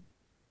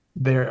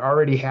they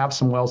already have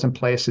some wells in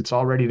place. It's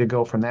all ready to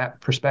go from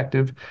that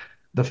perspective.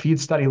 The FEED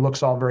study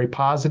looks all very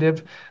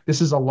positive.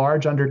 This is a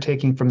large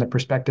undertaking from the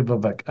perspective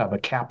of a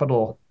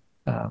capital.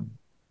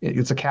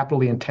 It's a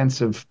capitally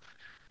intensive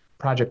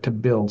project to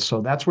build. So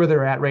that's where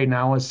they're at right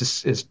now,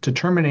 is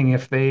determining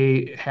if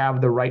they have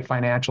the right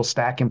financial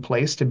stack in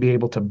place to be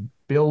able to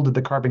build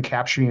the carbon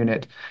capture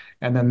unit,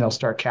 and then they'll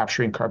start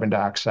capturing carbon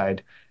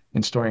dioxide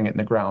and storing it in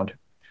the ground.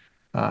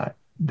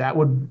 That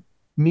would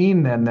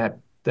mean then that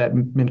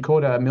Minn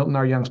Kota, Milton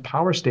R. Young's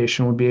power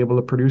station, would be able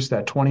to produce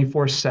that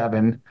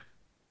 24/7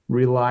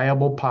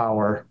 reliable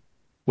power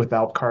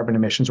without carbon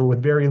emissions, or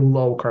with very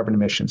low carbon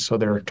emissions. So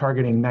they're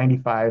targeting 90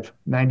 to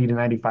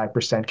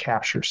 95%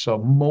 capture. So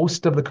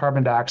most of the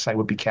carbon dioxide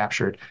would be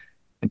captured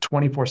in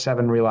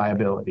 24/7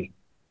 reliability.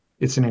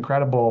 It's an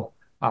incredible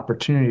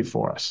opportunity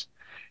for us.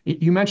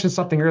 You mentioned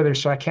something earlier,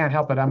 so I can't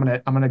help it. I'm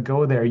gonna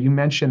go there. You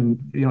mentioned,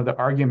 the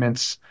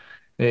arguments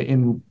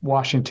in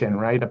Washington,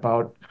 right,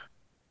 about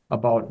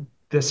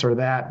this or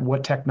that.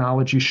 What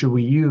technology should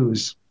we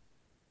use?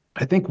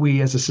 I think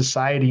we as a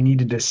society need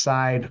to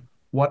decide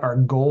what our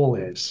goal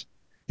is.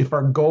 If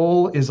our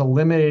goal is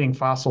eliminating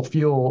fossil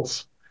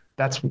fuels,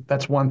 that's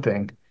one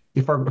thing.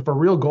 If our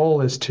real goal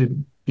is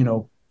to,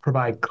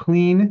 provide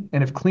clean,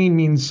 and if clean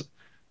means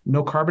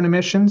no carbon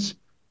emissions,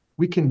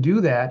 we can do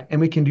that,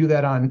 and we can do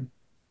that on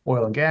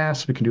oil and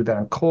gas, we can do that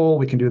on coal,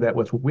 we can do that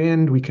with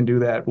wind, we can do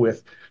that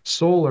with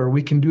solar,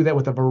 we can do that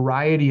with a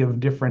variety of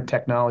different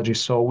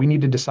technologies. So we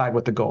need to decide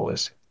what the goal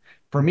is.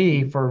 For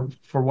me, for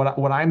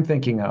what I'm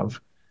thinking of,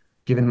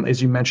 given,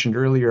 as you mentioned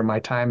earlier, my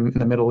time in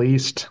the Middle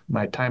East,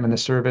 my time in the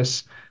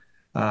service,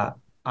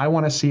 I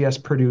want to see us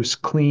produce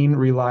clean,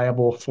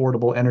 reliable,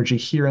 affordable energy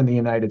here in the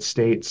United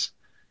States,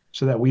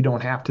 so that we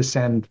don't have to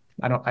send.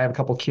 I have a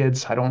couple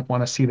kids. I don't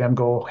want to see them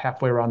go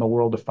halfway around the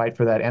world to fight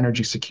for that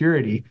energy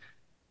security.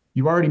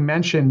 You already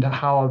mentioned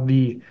how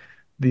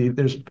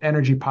there's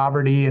energy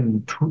poverty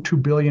and 2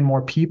 billion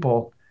more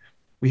people.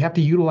 We have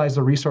to utilize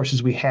the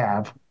resources we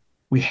have.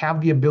 We have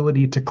the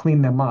ability to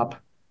clean them up,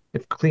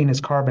 if clean is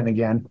carbon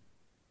again.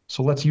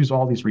 So let's use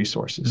all these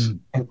resources.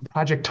 And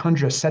Project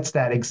Tundra sets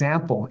that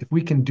example. If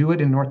we can do it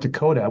in North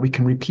Dakota, we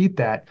can repeat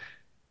that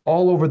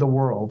all over the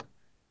world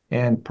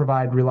and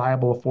provide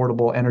reliable,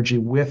 affordable energy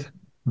with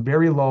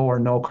very low or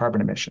no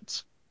carbon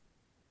emissions.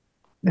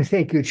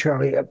 Thank you,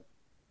 Charlie.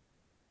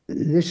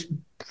 This,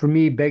 for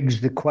me, begs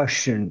the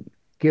question,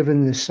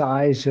 given the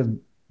size of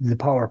the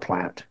power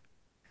plant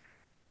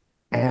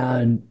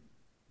and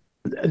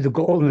the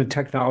goal and the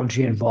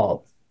technology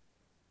involved,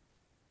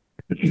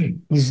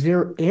 is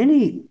there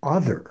any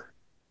other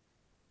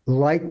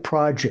like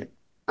project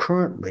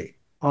currently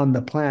on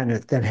the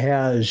planet that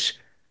has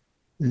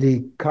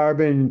the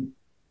carbon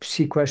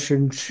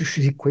sequestration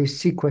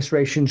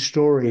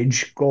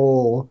storage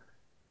goal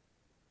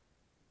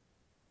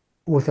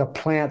with a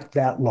plant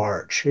that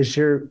large? Is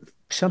there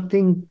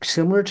something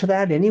similar to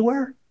that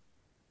anywhere?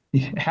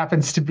 It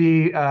happens to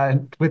be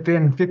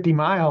within 50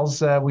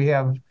 miles. We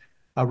have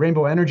a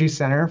Rainbow Energy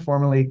Center,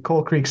 formerly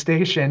Coal Creek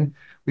Station.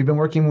 We've been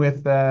working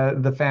with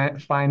the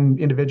fine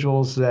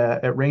individuals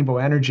at Rainbow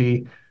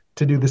Energy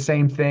to do the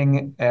same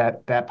thing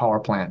at that power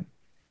plant.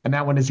 And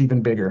that one is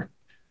even bigger.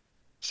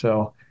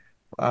 So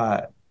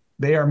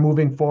they are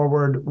moving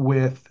forward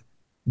with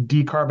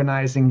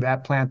decarbonizing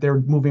that plant.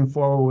 They're moving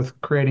forward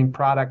with creating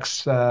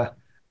products.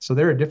 So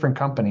they're a different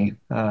company.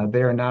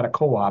 They are not a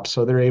co-op,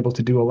 so they're able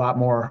to do a lot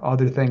more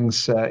other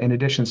things in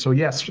addition. So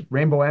yes,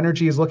 Rainbow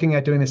Energy is looking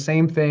at doing the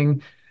same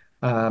thing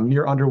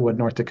near Underwood,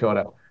 North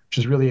Dakota, which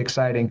is really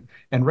exciting.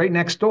 And right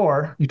next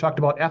door, you talked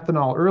about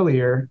ethanol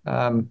earlier.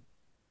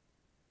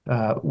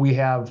 We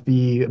have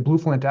the Blue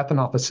Flint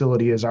ethanol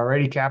facility is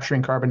already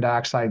capturing carbon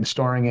dioxide and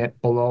storing it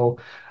below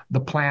the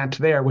plant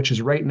there, which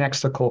is right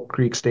next to Coal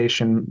Creek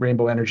Station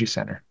Rainbow Energy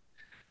Center.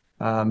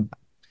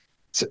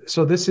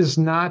 So this is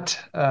not,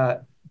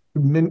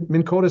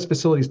 Minn Kota's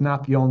facility is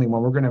not the only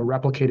one. We're going to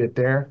replicate it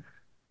there.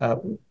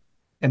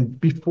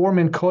 And before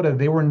Minn Kota,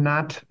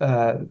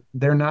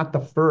 they're not the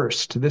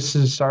first.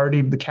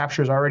 The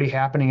capture is already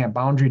happening at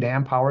Boundary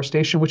Dam Power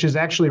Station, which is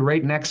actually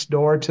right next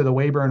door to the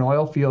Weyburn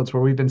oil fields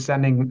where we've been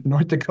sending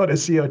North Dakota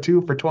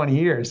CO2 for 20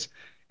 years.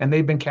 And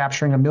they've been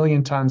capturing 1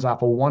 million tons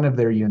off of one of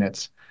their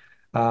units.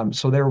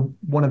 So they're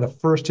one of the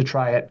first to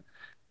try it.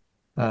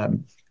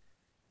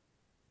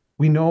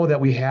 We know that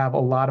we have a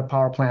lot of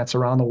power plants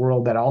around the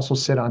world that also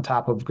sit on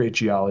top of great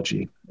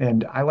geology.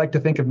 And I like to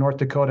think of North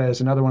Dakota as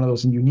another one of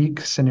those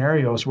unique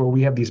scenarios where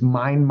we have these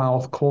mine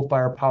mouth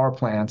coal-fired power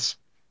plants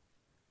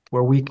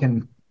where we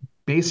can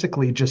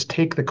basically just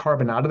take the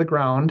carbon out of the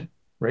ground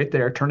right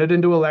there, turn it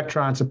into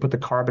electrons, and put the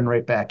carbon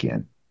right back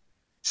in.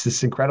 It's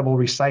this incredible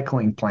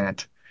recycling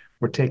plant.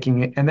 We're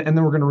taking it, and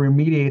then we're going to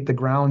remediate the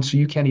ground so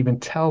you can't even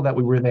tell that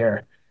we were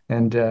there,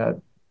 and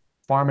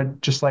farm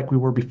it just like we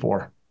were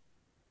before.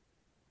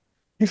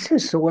 This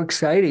is so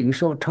exciting.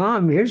 So,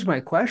 Tom, here's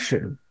my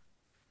question.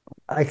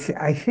 I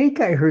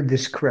think I heard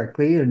this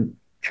correctly, and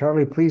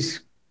Charlie,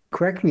 please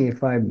correct me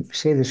if I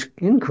say this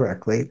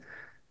incorrectly.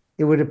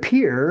 It would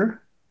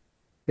appear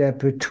that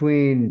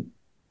between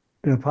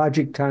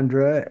Project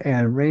Tundra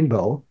and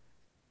Rainbow,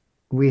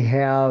 we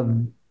have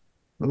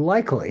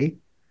likely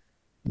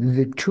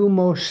the two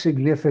most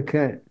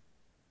significant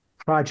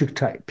project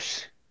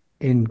types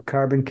in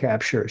carbon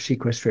capture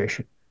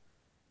sequestration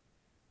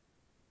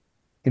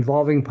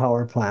involving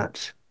power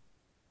plants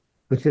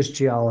with this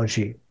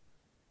geology,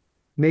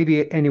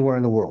 maybe anywhere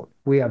in the world.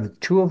 We have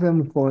two of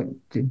them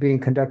being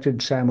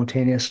conducted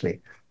simultaneously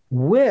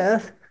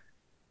with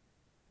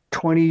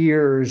 20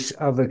 years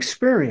of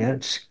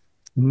experience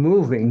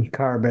moving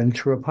carbon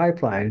through a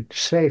pipeline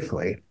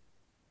safely,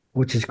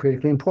 which is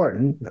critically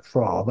important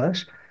for all of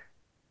us.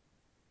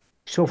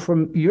 So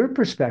from your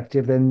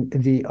perspective and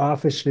the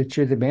office that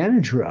you're the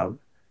manager of,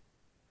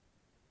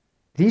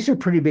 these are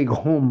pretty big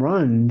home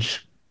runs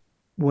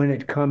when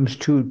it comes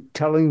to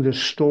telling the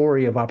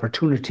story of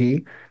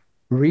opportunity,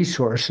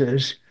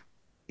 resources,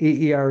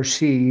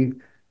 EERC,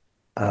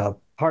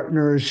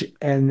 partners,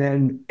 and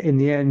then in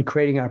the end,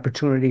 creating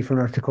opportunity for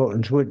North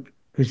Dakotans.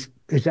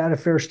 Is that a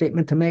fair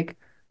statement to make?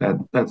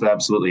 That's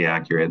absolutely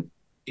accurate.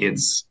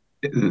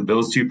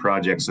 Those two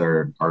projects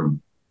are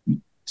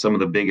some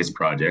of the biggest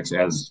projects.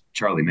 As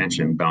Charlie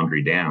mentioned,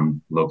 Boundary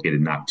Dam,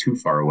 located not too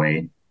far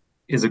away,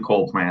 is a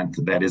coal plant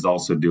that is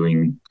also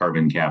doing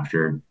carbon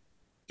capture.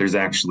 There's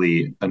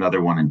actually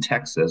another one in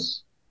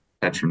Texas,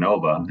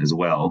 Petronova, as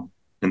well.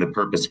 And the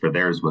purpose for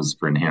theirs was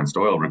for enhanced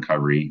oil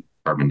recovery,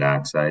 carbon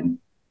dioxide.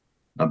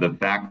 The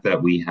fact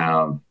that we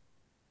have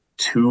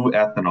two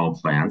ethanol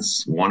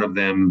plants, one of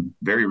them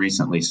very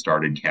recently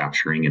started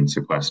capturing and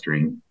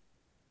sequestering,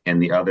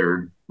 and the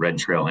other, Red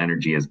Trail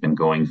Energy, has been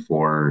going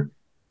for,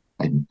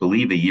 I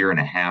believe, 1.5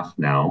 years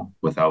now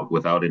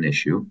without an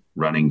issue,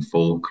 running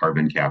full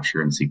carbon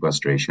capture and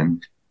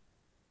sequestration.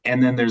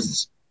 And then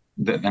there's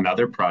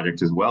another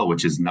project as well,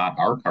 which is not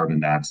our carbon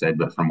dioxide,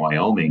 but from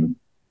Wyoming,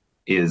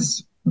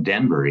 is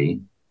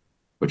Denbury,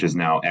 which is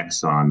now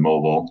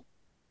ExxonMobil.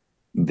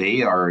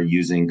 They are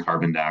using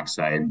carbon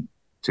dioxide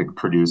to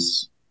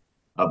produce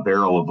a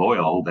barrel of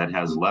oil that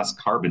has less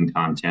carbon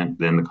content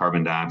than the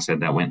carbon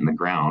dioxide that went in the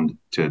ground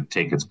to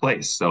take its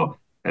place. So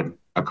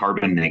a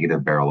carbon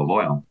negative barrel of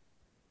oil.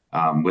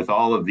 With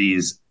all of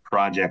these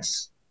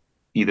projects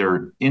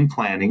either in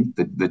planning,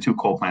 the two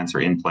coal plants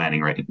are in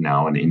planning right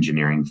now in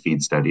engineering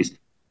feed studies,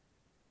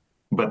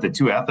 but the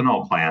two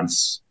ethanol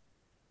plants,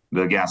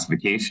 the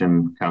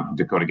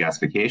Dakota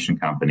Gasification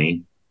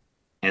Company,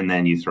 and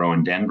then you throw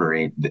in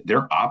Denbury,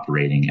 they're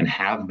operating and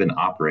have been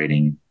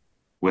operating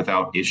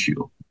without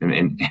issue.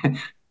 And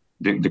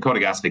Dakota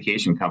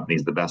Gasification Company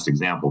is the best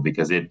example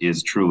because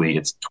it's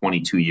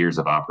 22 years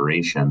of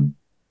operation,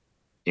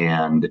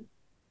 and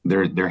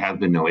there has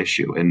been no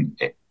issue. And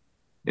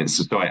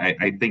so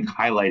I think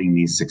highlighting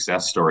these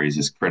success stories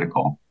is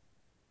critical.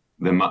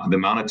 The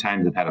amount of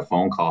times I've had a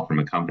phone call from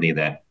a company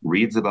that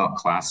reads about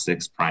Class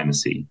 6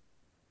 primacy.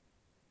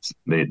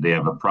 They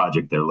have a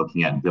project they're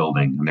looking at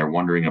building, and they're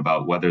wondering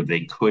about whether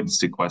they could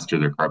sequester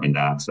their carbon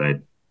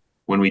dioxide.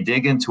 When we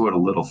dig into it a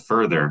little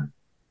further,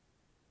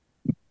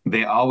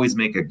 they always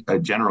make a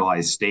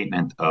generalized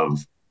statement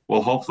of,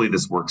 well, hopefully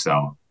this works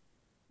out.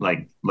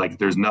 Like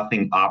there's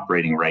nothing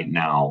operating right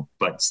now,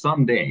 but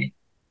someday.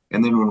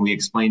 And then when we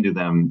explain to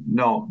them,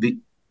 no,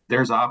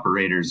 there's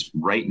operators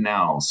right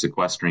now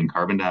sequestering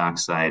carbon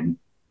dioxide,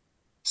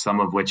 some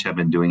of which have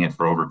been doing it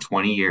for over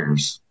 20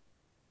 years,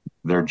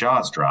 their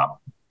jaws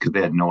drop because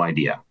they had no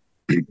idea.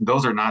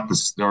 Those are not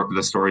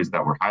the stories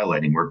that we're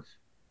highlighting.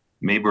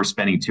 Maybe we're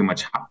spending too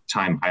much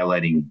time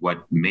highlighting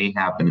what may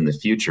happen in the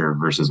future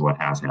versus what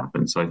has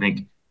happened. So I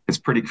think it's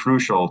pretty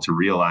crucial to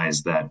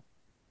realize that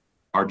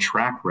our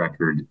track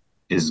record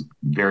is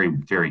very,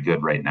 very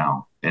good right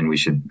now. and we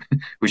should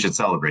we should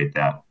celebrate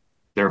that.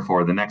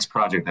 Therefore, the next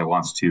project that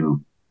wants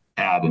to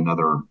add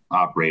another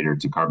operator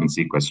to carbon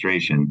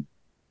sequestration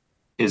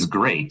is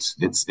great.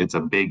 It's a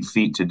big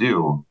feat to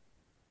do,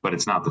 but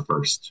it's not the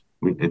first.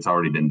 It's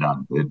already been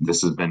done.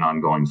 This has been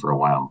ongoing for a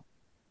while.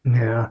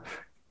 Yeah.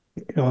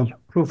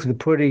 Proof of the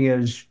pudding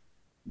is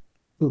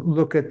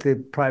look at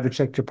the private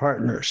sector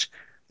partners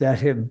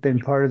that have been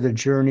part of the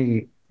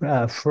journey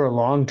for a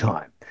long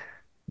time.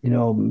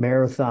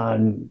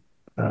 Marathon,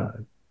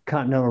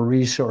 Continental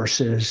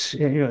Resources,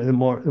 some of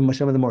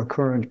the more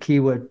current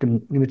Kiewit and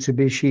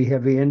Mitsubishi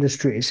Heavy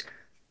Industries.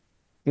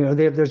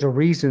 There's a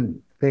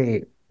reason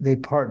they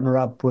partner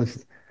up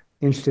with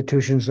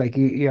institutions like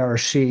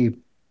ERC,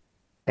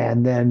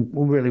 and then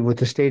really with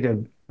the state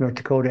of North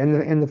Dakota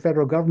and the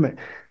federal government.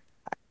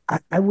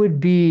 I would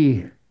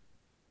be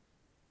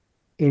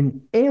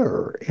in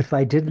error if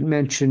I didn't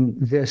mention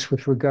this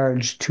with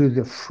regards to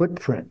the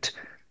footprint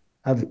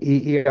of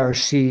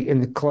ERC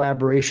and the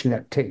collaboration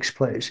that takes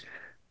place.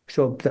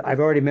 So I've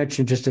already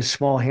mentioned just a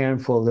small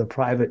handful of the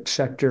private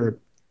sector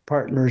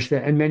partners,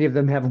 and many of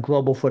them have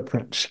global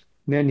footprints.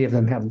 Many of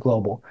them have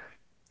global.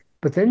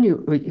 But then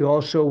you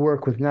also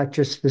work with not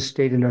just the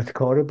state of North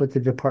Dakota, but the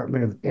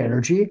Department of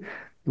Energy.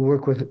 You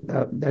work with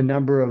a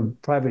number of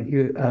private,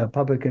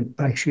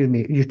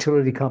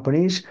 utility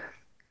companies.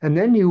 And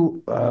then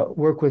you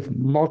work with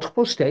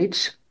multiple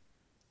states,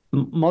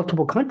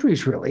 multiple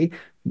countries, really,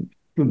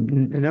 a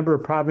number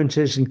of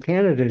provinces in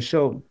Canada.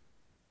 So,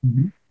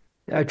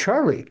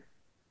 Charlie,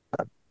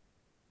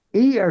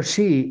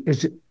 ERC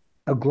is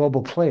a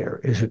global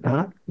player, is it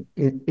not,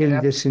 in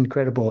this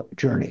incredible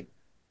journey?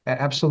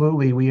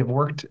 Absolutely. We have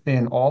worked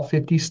in all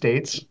 50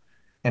 states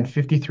and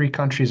 53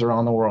 countries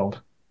around the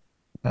world.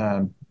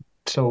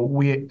 So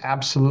we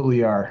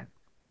absolutely are.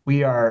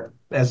 We are,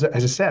 as I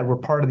said, we're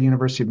part of the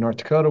University of North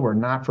Dakota. We're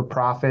not for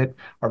profit.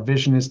 Our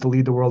vision is to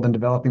lead the world in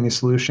developing these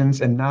solutions.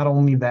 And not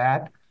only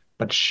that,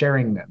 but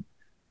sharing them.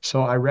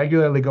 So I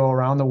regularly go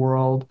around the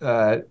world,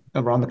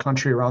 around the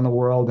country, around the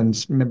world,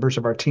 and members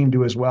of our team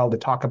do as well, to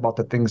talk about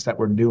the things that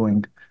we're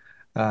doing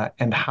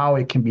and how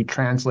it can be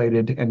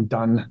translated and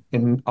done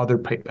in other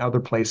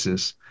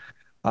places.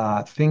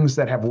 Things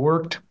that have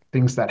worked,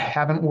 things that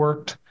haven't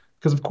worked.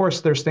 Because of course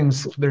there's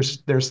things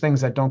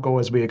that don't go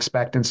as we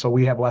expect, and so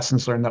we have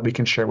lessons learned that we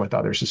can share with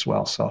others as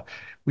well. So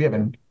we have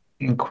an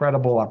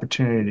incredible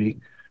opportunity.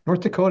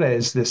 North Dakota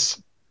is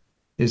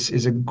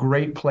a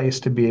great place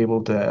to be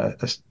able to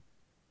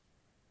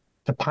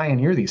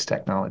pioneer these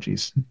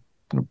technologies.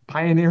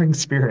 Pioneering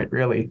spirit,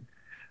 really.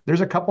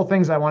 There's a couple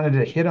things I wanted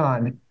to hit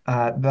on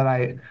that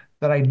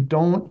I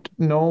don't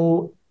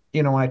know.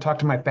 When I talk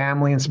to my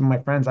family and some of my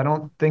friends, I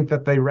don't think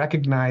that they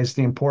recognize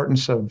the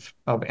importance of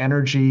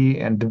energy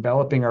and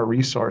developing our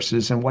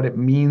resources and what it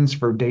means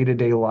for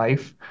day-to-day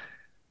life.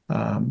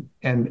 And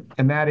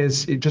that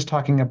is just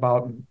talking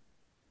about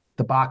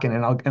the Bakken,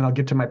 and I'll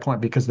get to my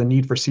point because the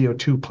need for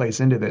CO2 plays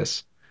into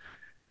this.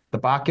 The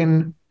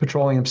Bakken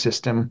petroleum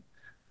system,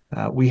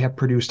 we have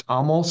produced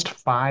almost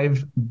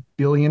 5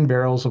 billion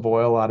barrels of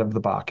oil out of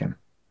the Bakken.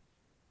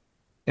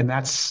 And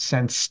that's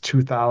since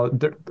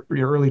the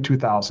early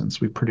 2000s,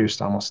 we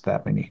produced almost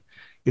that many.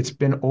 It's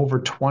been over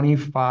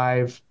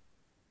 $25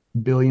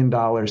 billion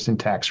in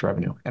tax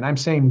revenue. And I'm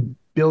saying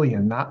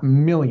billion, not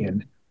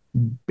million,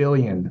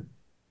 billion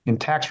in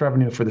tax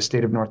revenue for the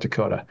state of North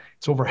Dakota.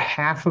 It's over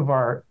half of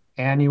our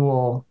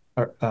annual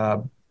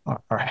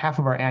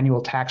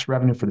tax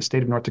revenue for the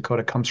state of North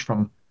Dakota comes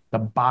from the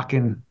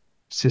Bakken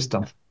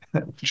system.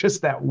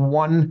 Just that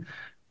one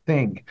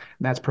thing.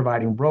 And that's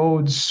providing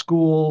roads,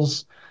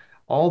 schools,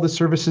 all the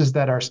services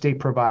that our state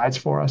provides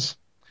for us.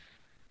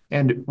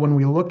 And when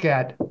we look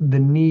at the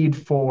need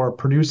for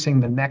producing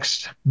the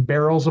next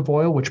barrels of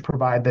oil, which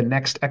provide the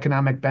next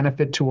economic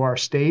benefit to our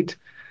state,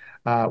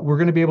 we're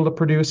going to be able to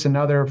produce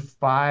another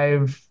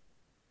probably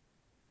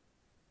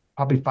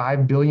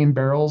 5 billion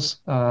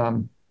barrels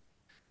of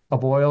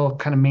oil,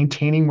 kind of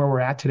maintaining where we're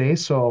at today.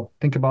 So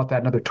think about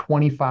that, another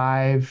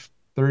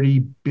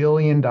 $25-30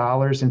 billion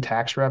in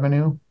tax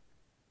revenue.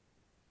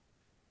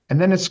 And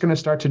then it's going to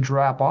start to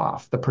drop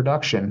off the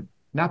production,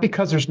 not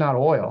because there's not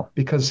oil,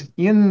 because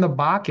in the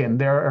Bakken,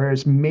 there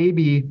is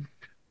maybe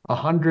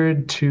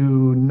 100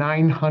 to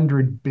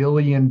 900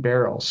 billion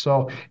barrels.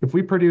 So if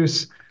we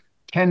produce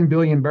 10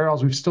 billion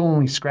barrels, we've still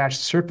only scratched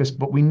the surface,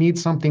 but we need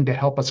something to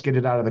help us get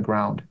it out of the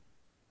ground.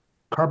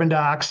 Carbon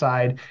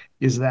dioxide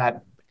is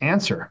that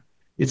answer.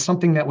 It's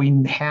something that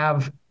we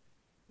have,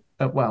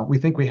 we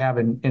think we have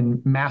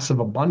in massive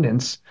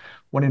abundance,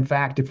 when in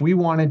fact, if we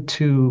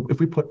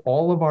put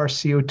all of our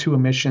CO2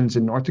 emissions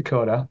in North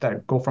Dakota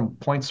that go from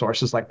point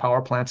sources like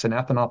power plants and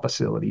ethanol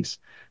facilities,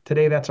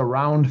 today that's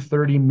around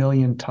 30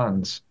 million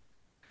tons.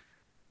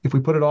 If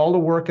we put it all to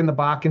work in the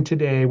Bakken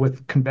today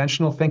with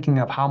conventional thinking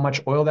of how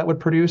much oil that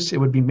would produce, it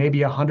would be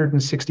maybe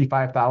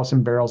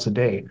 165,000 barrels a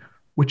day,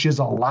 which is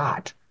a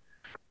lot.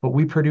 But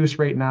we produce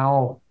right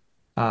now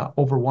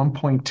over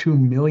 1.2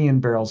 million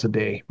barrels a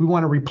day. We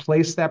want to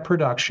replace that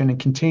production and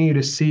continue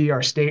to see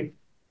our state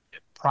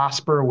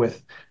prosper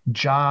with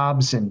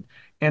jobs and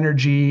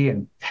energy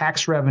and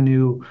tax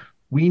revenue,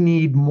 we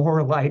need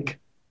more like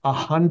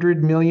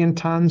 100 million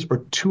tons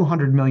or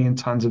 200 million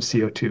tons of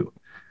CO2.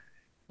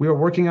 We are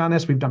working on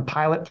this. We've done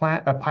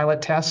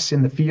pilot tests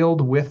in the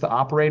field with the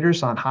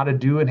operators on how to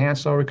do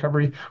enhanced oil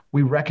recovery.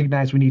 We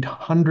recognize we need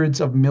hundreds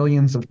of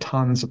millions of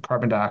tons of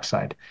carbon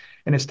dioxide.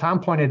 And as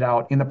Tom pointed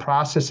out, in the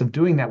process of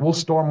doing that, we'll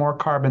store more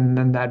carbon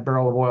than that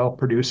barrel of oil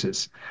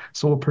produces.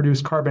 So we'll produce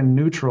carbon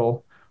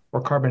neutral or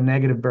carbon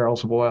negative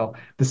barrels of oil,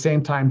 at the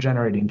same time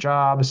generating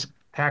jobs,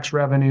 tax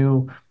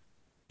revenue,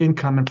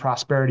 income, and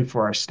prosperity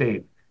for our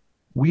state.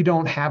 We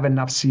don't have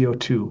enough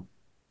CO2.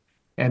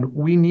 And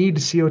we need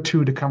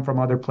CO2 to come from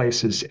other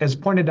places. As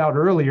pointed out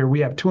earlier,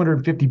 we have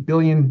 250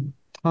 billion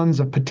tons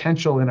of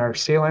potential in our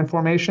saline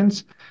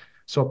formations.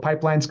 So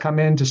pipelines come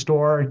in to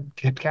store,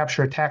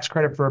 capture a tax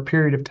credit for a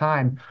period of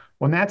time.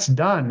 When that's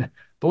done,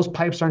 those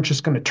pipes aren't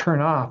just going to turn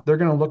off. They're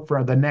going to look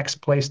for the next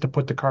place to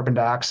put the carbon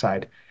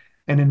dioxide.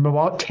 And in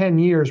about 10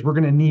 years, we're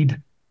going to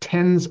need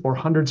tens or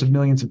hundreds of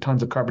millions of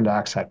tons of carbon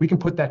dioxide. We can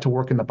put that to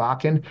work in the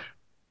Bakken,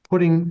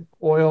 putting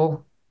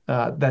oil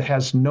that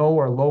has no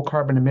or low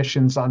carbon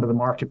emissions onto the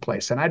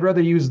marketplace. And I'd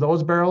rather use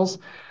those barrels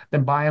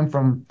than buy them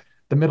from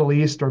the Middle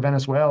East or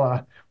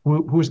Venezuela,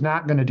 who's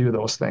not going to do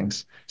those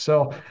things.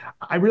 So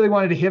I really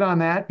wanted to hit on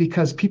that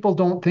because people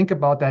don't think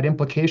about that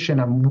implication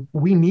of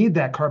we need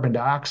that carbon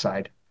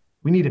dioxide.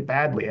 We need it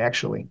badly,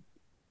 actually.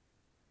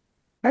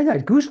 I got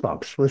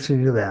goosebumps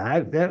listening to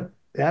that.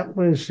 That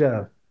was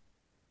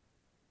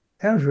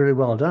really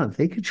well done.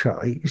 Thank you,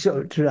 Charlie.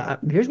 So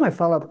here's my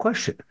follow-up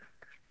question.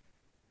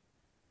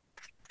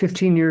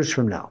 15 years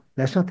from now,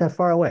 that's not that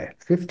far away.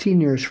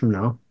 15 years from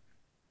now,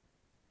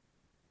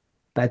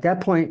 at that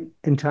point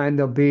in time,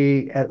 there'll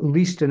be at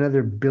least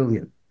another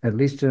billion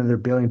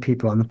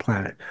people on the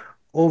planet.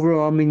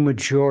 Overwhelming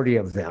majority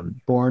of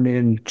them born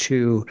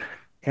into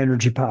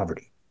energy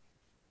poverty.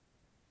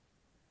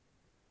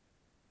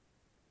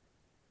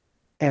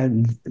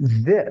 And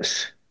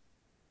this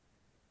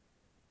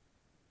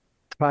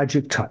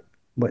project type,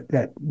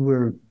 that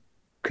we're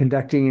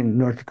conducting in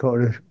North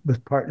Dakota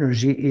with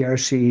partners,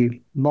 ERC,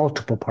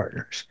 multiple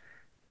partners,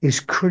 is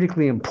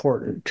critically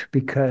important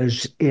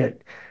because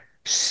it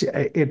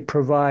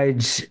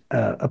provides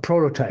a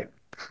prototype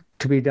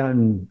to be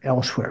done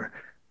elsewhere.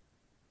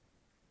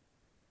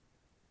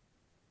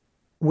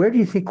 Where do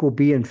you think we'll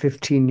be in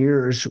 15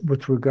 years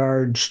with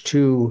regards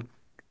to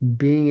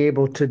being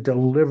able to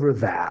deliver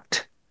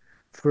that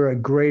for a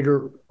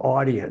greater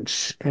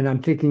audience? And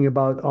I'm thinking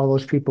about all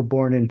those people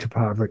born into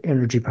poverty,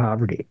 energy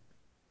poverty.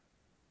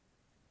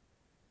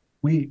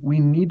 We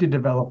need to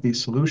develop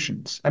these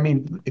solutions. I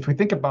mean, if we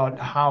think about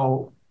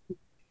how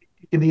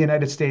in the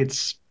United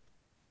States,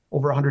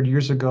 over 100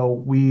 years ago,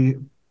 we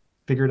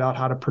figured out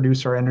how to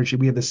produce our energy.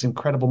 We have this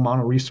incredible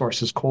amount of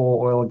resources, coal,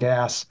 oil,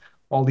 gas,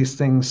 all these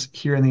things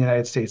here in the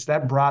United States.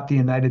 That brought the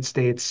United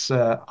States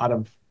out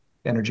of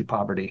energy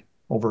poverty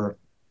over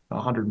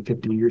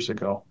 150 years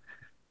ago.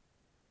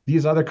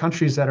 These other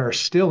countries that are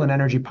still in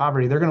energy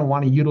poverty, they're going to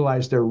want to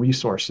utilize their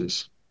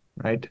resources,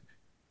 right?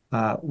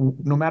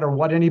 No matter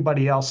what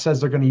anybody else says,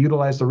 they're going to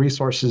utilize the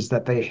resources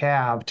that they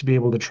have to be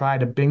able to try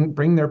to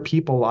bring their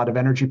people out of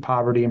energy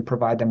poverty and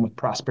provide them with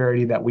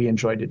prosperity that we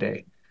enjoy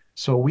today.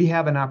 So we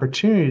have an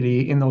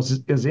opportunity in those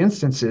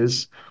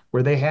instances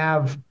where they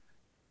have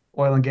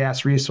oil and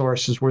gas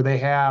resources, where they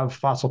have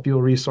fossil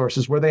fuel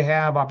resources, where they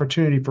have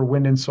opportunity for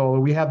wind and solar.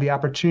 We have the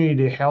opportunity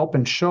to help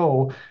and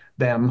show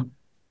them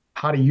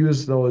how to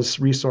use those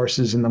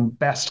resources in the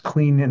best,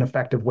 clean, and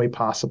effective way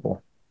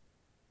possible.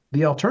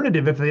 The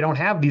alternative, if they don't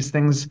have these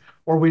things,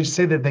 or we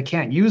say that they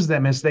can't use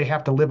them, is they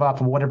have to live off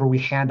of whatever we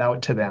hand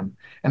out to them.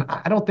 And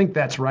I don't think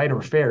that's right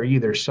or fair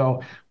either.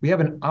 So we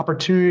have an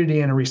opportunity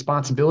and a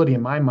responsibility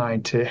in my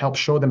mind to help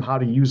show them how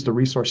to use the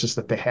resources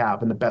that they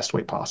have in the best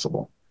way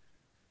possible.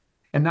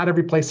 And not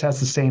every place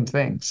has the same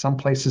thing. Some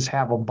places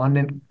have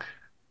abundant,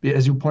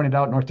 as you pointed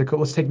out, North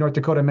Dakota. Let's take North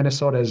Dakota,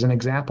 Minnesota as an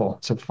example.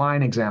 It's a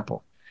fine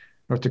example.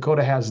 North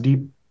Dakota has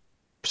deep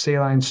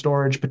saline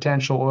storage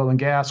potential, oil and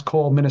gas.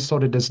 Coal,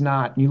 Minnesota does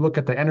not. And you look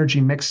at the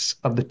energy mix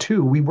of the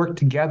two, we work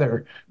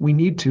together. We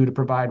need to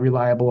provide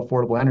reliable,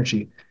 affordable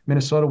energy.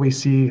 Minnesota, we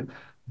see we've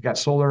got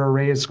solar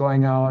arrays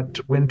going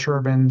out, wind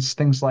turbines,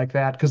 things like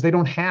that, because they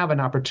don't have an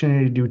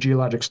opportunity to do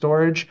geologic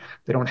storage.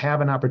 They don't have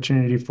an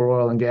opportunity for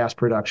oil and gas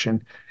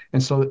production.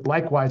 And so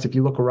likewise, if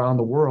you look around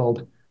the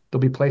world,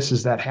 there'll be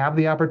places that have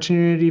the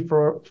opportunity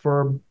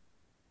for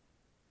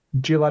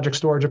geologic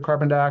storage of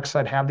carbon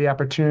dioxide, have the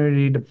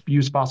opportunity to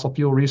use fossil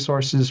fuel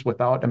resources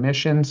without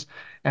emissions,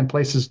 and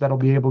places that'll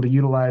be able to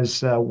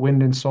utilize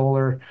wind and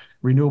solar,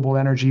 renewable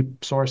energy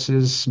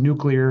sources,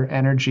 nuclear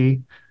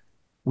energy.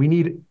 We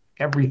need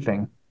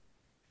everything.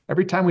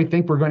 Every time we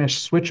think we're going to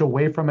switch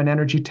away from an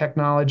energy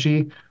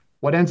technology,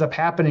 what ends up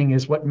happening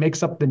is what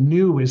makes up the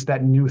new is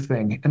that new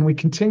thing. And we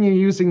continue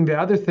using the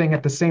other thing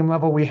at the same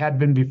level we had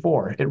been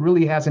before. It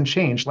really hasn't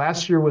changed.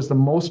 Last year was the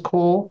most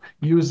coal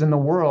used in the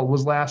world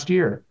was last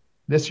year.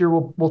 This year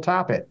we'll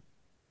top it.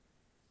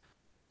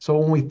 So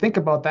when we think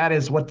about that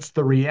as what's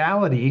the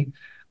reality,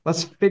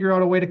 let's figure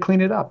out a way to clean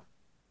it up.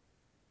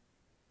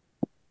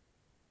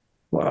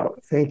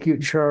 Thank you,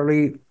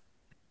 Charlie.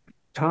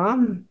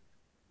 Tom,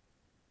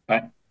 I,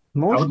 I would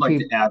most like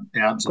to people,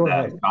 add to go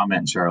that ahead.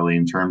 comment, Charlie,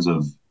 in terms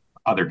of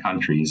other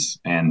countries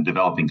and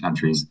developing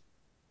countries.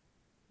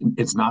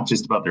 It's not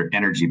just about their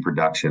energy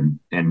production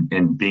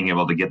and being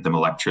able to get them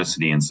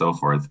electricity and so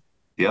forth.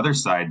 The other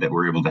side that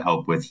we're able to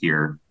help with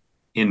here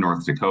in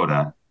North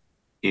Dakota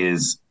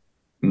is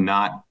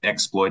not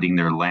exploiting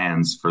their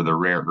lands for the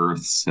rare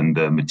earths and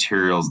the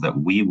materials that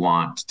we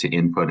want to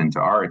input into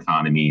our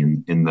economy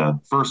in the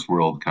first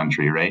world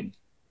country, right?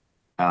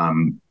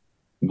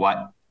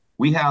 What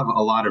we have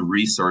a lot of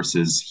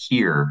resources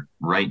here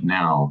right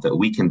now that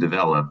we can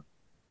develop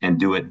and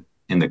do it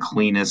in the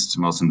cleanest,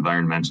 most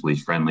environmentally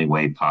friendly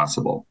way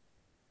possible.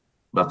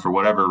 But for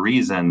whatever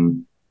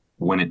reason,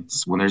 when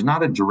there's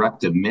not a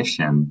direct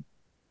emission,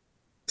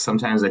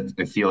 sometimes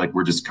I feel like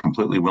we're just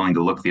completely willing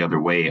to look the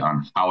other way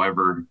on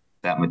however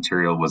that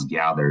material was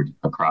gathered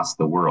across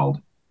the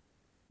world.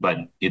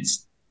 But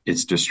it's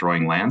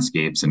destroying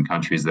landscapes in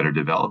countries that are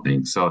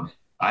developing. So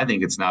I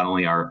think it's not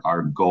only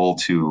our goal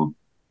to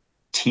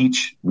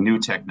teach new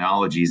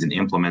technologies and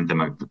implement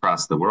them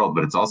across the world,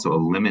 but it's also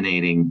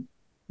eliminating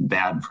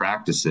bad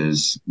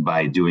practices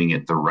by doing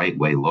it the right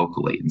way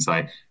locally. And so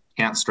I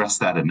can't stress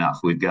that enough.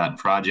 We've got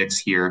projects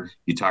here.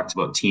 You talked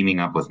about teaming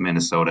up with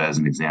Minnesota as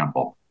an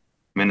example.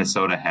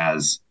 Minnesota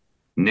has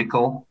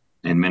nickel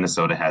and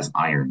Minnesota has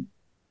iron.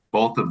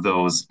 Both of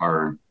those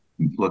are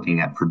looking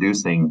at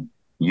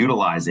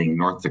utilizing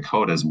North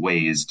Dakota's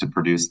ways to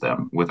produce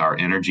them with our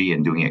energy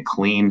and doing it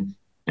clean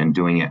and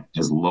doing it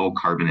as low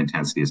carbon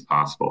intensity as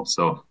possible.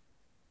 So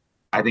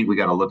I think we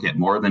got to look at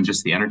more than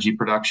just the energy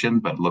production,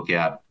 but look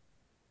at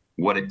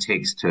what it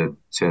takes to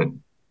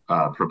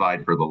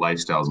provide for the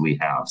lifestyles we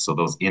have. So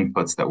those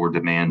inputs that we're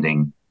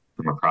demanding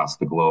from across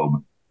the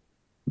globe,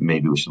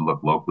 maybe we should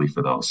look locally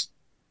for those.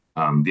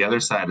 The other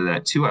side of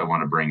that too, I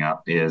want to bring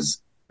up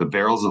is the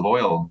barrels of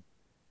oil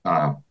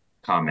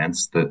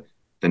comments. The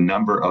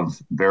number of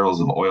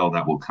barrels of oil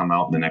that will come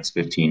out in the next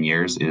 15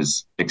 years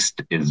is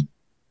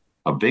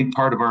a big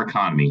part of our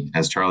economy.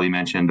 As Charlie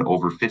mentioned,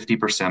 over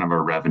 50% of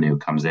our revenue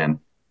comes in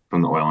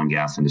from the oil and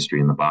gas industry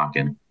in the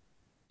Bakken.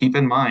 Keep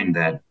in mind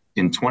that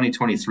in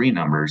 2023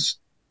 numbers,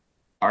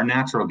 our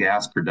natural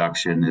gas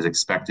production is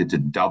expected to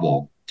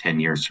double 10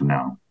 years from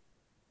now.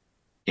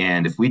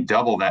 And if we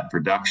double that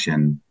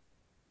production,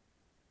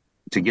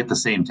 to get the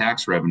same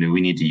tax revenue, we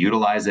need to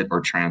utilize it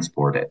or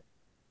transport it.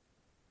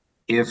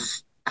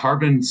 If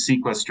carbon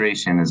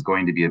sequestration is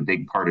going to be a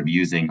big part of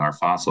using our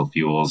fossil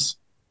fuels,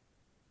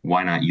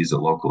 why not use it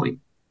locally?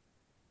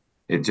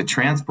 To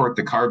transport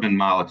the carbon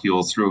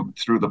molecules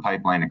through the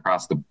pipeline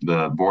across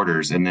the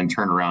borders and then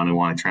turn around and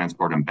want to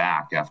transport them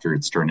back after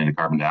it's turned into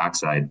carbon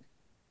dioxide,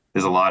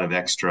 there's a lot of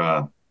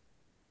extra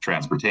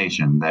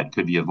transportation that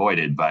could be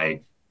avoided by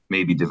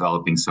maybe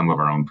developing some of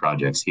our own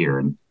projects here.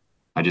 And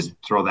I just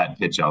throw that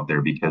pitch out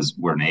there because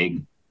we're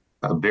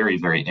a very,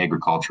 very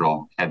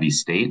agricultural heavy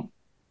state,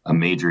 a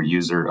major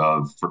user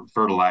of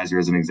fertilizer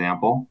as an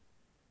example.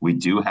 We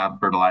do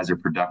have fertilizer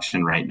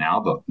production right now,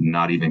 but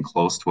not even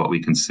close to what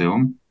we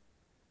consume.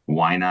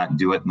 Why not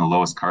do it in the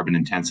lowest carbon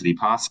intensity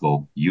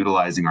possible,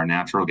 utilizing our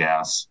natural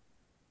gas,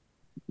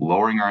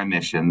 lowering our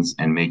emissions,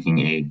 and making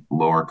a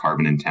lower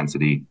carbon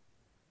intensity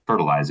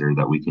fertilizer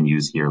that we can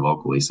use here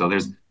locally? So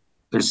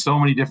there's so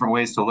many different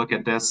ways to look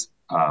at this.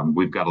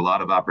 We've got a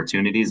lot of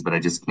opportunities, but I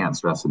just can't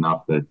stress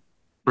enough that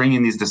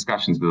bringing these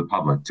discussions to the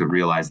public to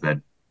realize that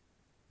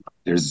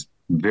there's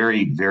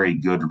very, very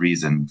good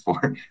reason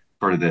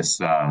for this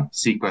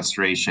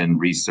sequestration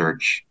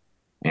research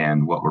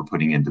and what we're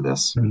putting into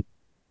this.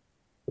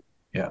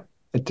 Yeah.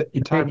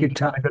 Thank you,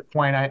 Tom. A good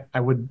point.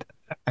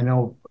 I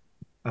know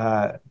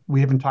we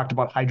haven't talked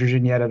about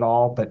hydrogen yet at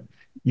all, but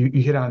you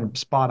hit on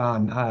spot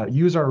on.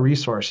 Use our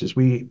resources.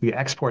 We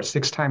export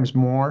 6 times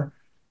more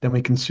than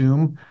we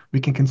consume. We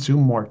can consume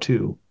more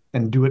too,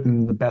 and do it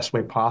in the best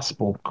way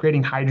possible.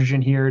 Creating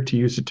hydrogen here to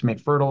use it to make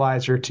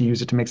fertilizer, to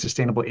use it to make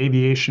sustainable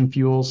aviation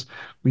fuels.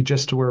 We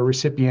just were a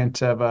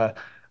recipient of a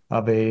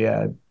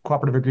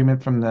cooperative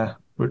agreement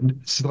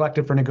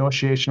selected for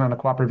negotiation on a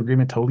cooperative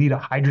agreement to lead a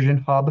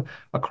hydrogen hub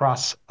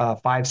across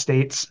 5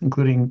 states,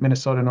 including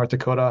Minnesota, North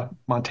Dakota,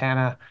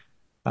 Montana,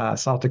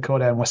 South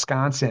Dakota, and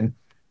Wisconsin,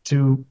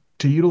 to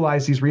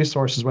utilize these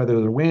resources,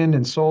 whether they're wind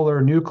and solar,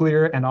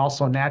 nuclear, and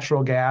also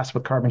natural gas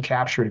with carbon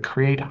capture to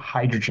create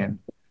hydrogen.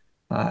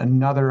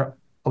 Another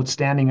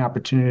outstanding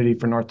opportunity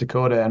for North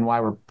Dakota and why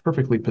we're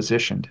perfectly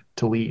positioned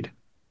to lead.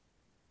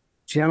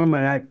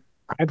 Gentlemen,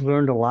 I've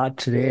learned a lot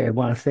today. I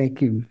want to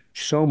thank you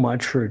so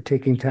much for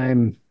taking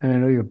time, and I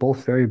know you're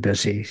both very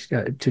busy,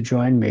 to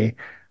join me.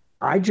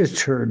 I just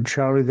heard,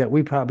 Charlie, that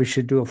we probably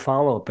should do a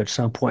follow-up at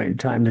some point in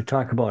time to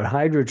talk about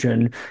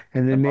hydrogen,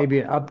 and then maybe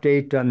an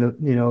update on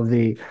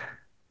the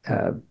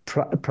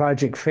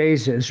project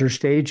phases or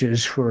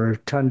stages for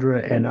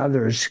Tundra and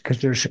others,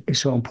 because they're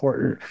so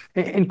important.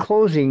 In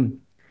closing,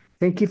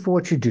 thank you for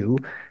what you do.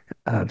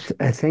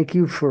 Thank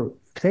you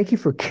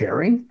for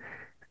caring,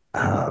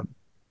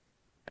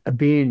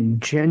 being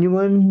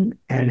genuine,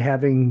 and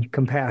having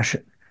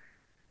compassion.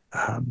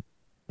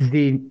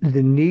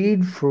 the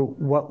need for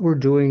what we're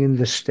doing in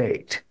the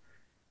state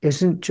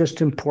isn't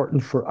just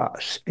important for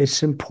us.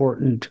 It's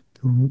important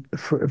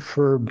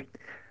for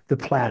the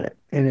planet,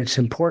 and it's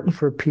important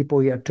for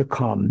people yet to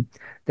come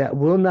that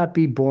will not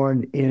be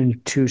born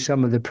into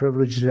some of the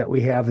privileges that we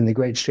have in the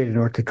great state of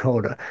North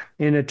Dakota.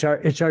 And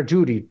it's our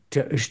duty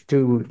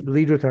to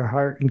lead with our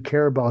heart and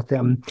care about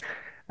them,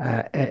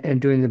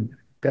 and doing the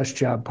best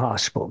job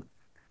possible.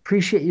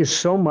 Appreciate you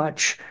so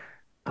much.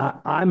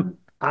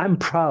 I'm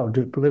proud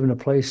to live in a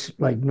place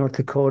like North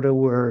Dakota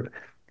where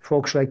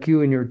folks like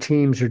you and your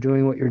teams are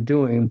doing what you're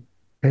doing,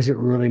 because it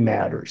really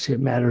matters. It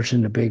matters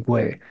in a big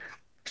way.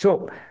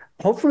 So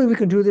hopefully we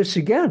can do this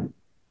again,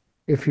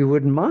 if you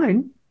wouldn't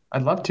mind.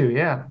 I'd love to,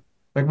 yeah.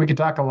 Like we could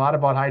talk a lot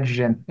about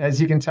hydrogen.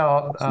 As you can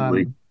tell,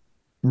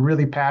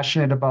 really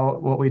passionate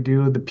about what we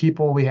do. The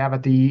people we have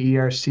at the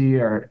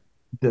EERC are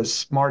the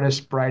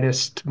smartest,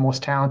 brightest,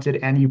 most talented,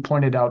 and you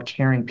pointed out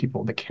caring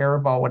people that care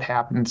about what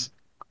happens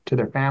to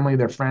their family,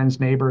 their friends,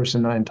 neighbors,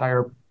 and the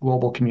entire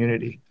global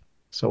community.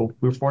 So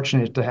we're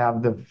fortunate to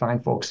have the fine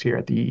folks here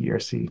at the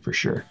EERC for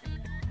sure.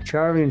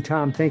 Charlie and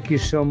Tom, thank you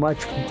so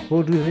much.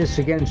 We'll do this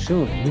again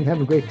soon. You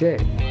have a great day.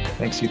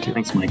 Thanks, you too.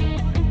 Thanks,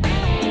 Mike.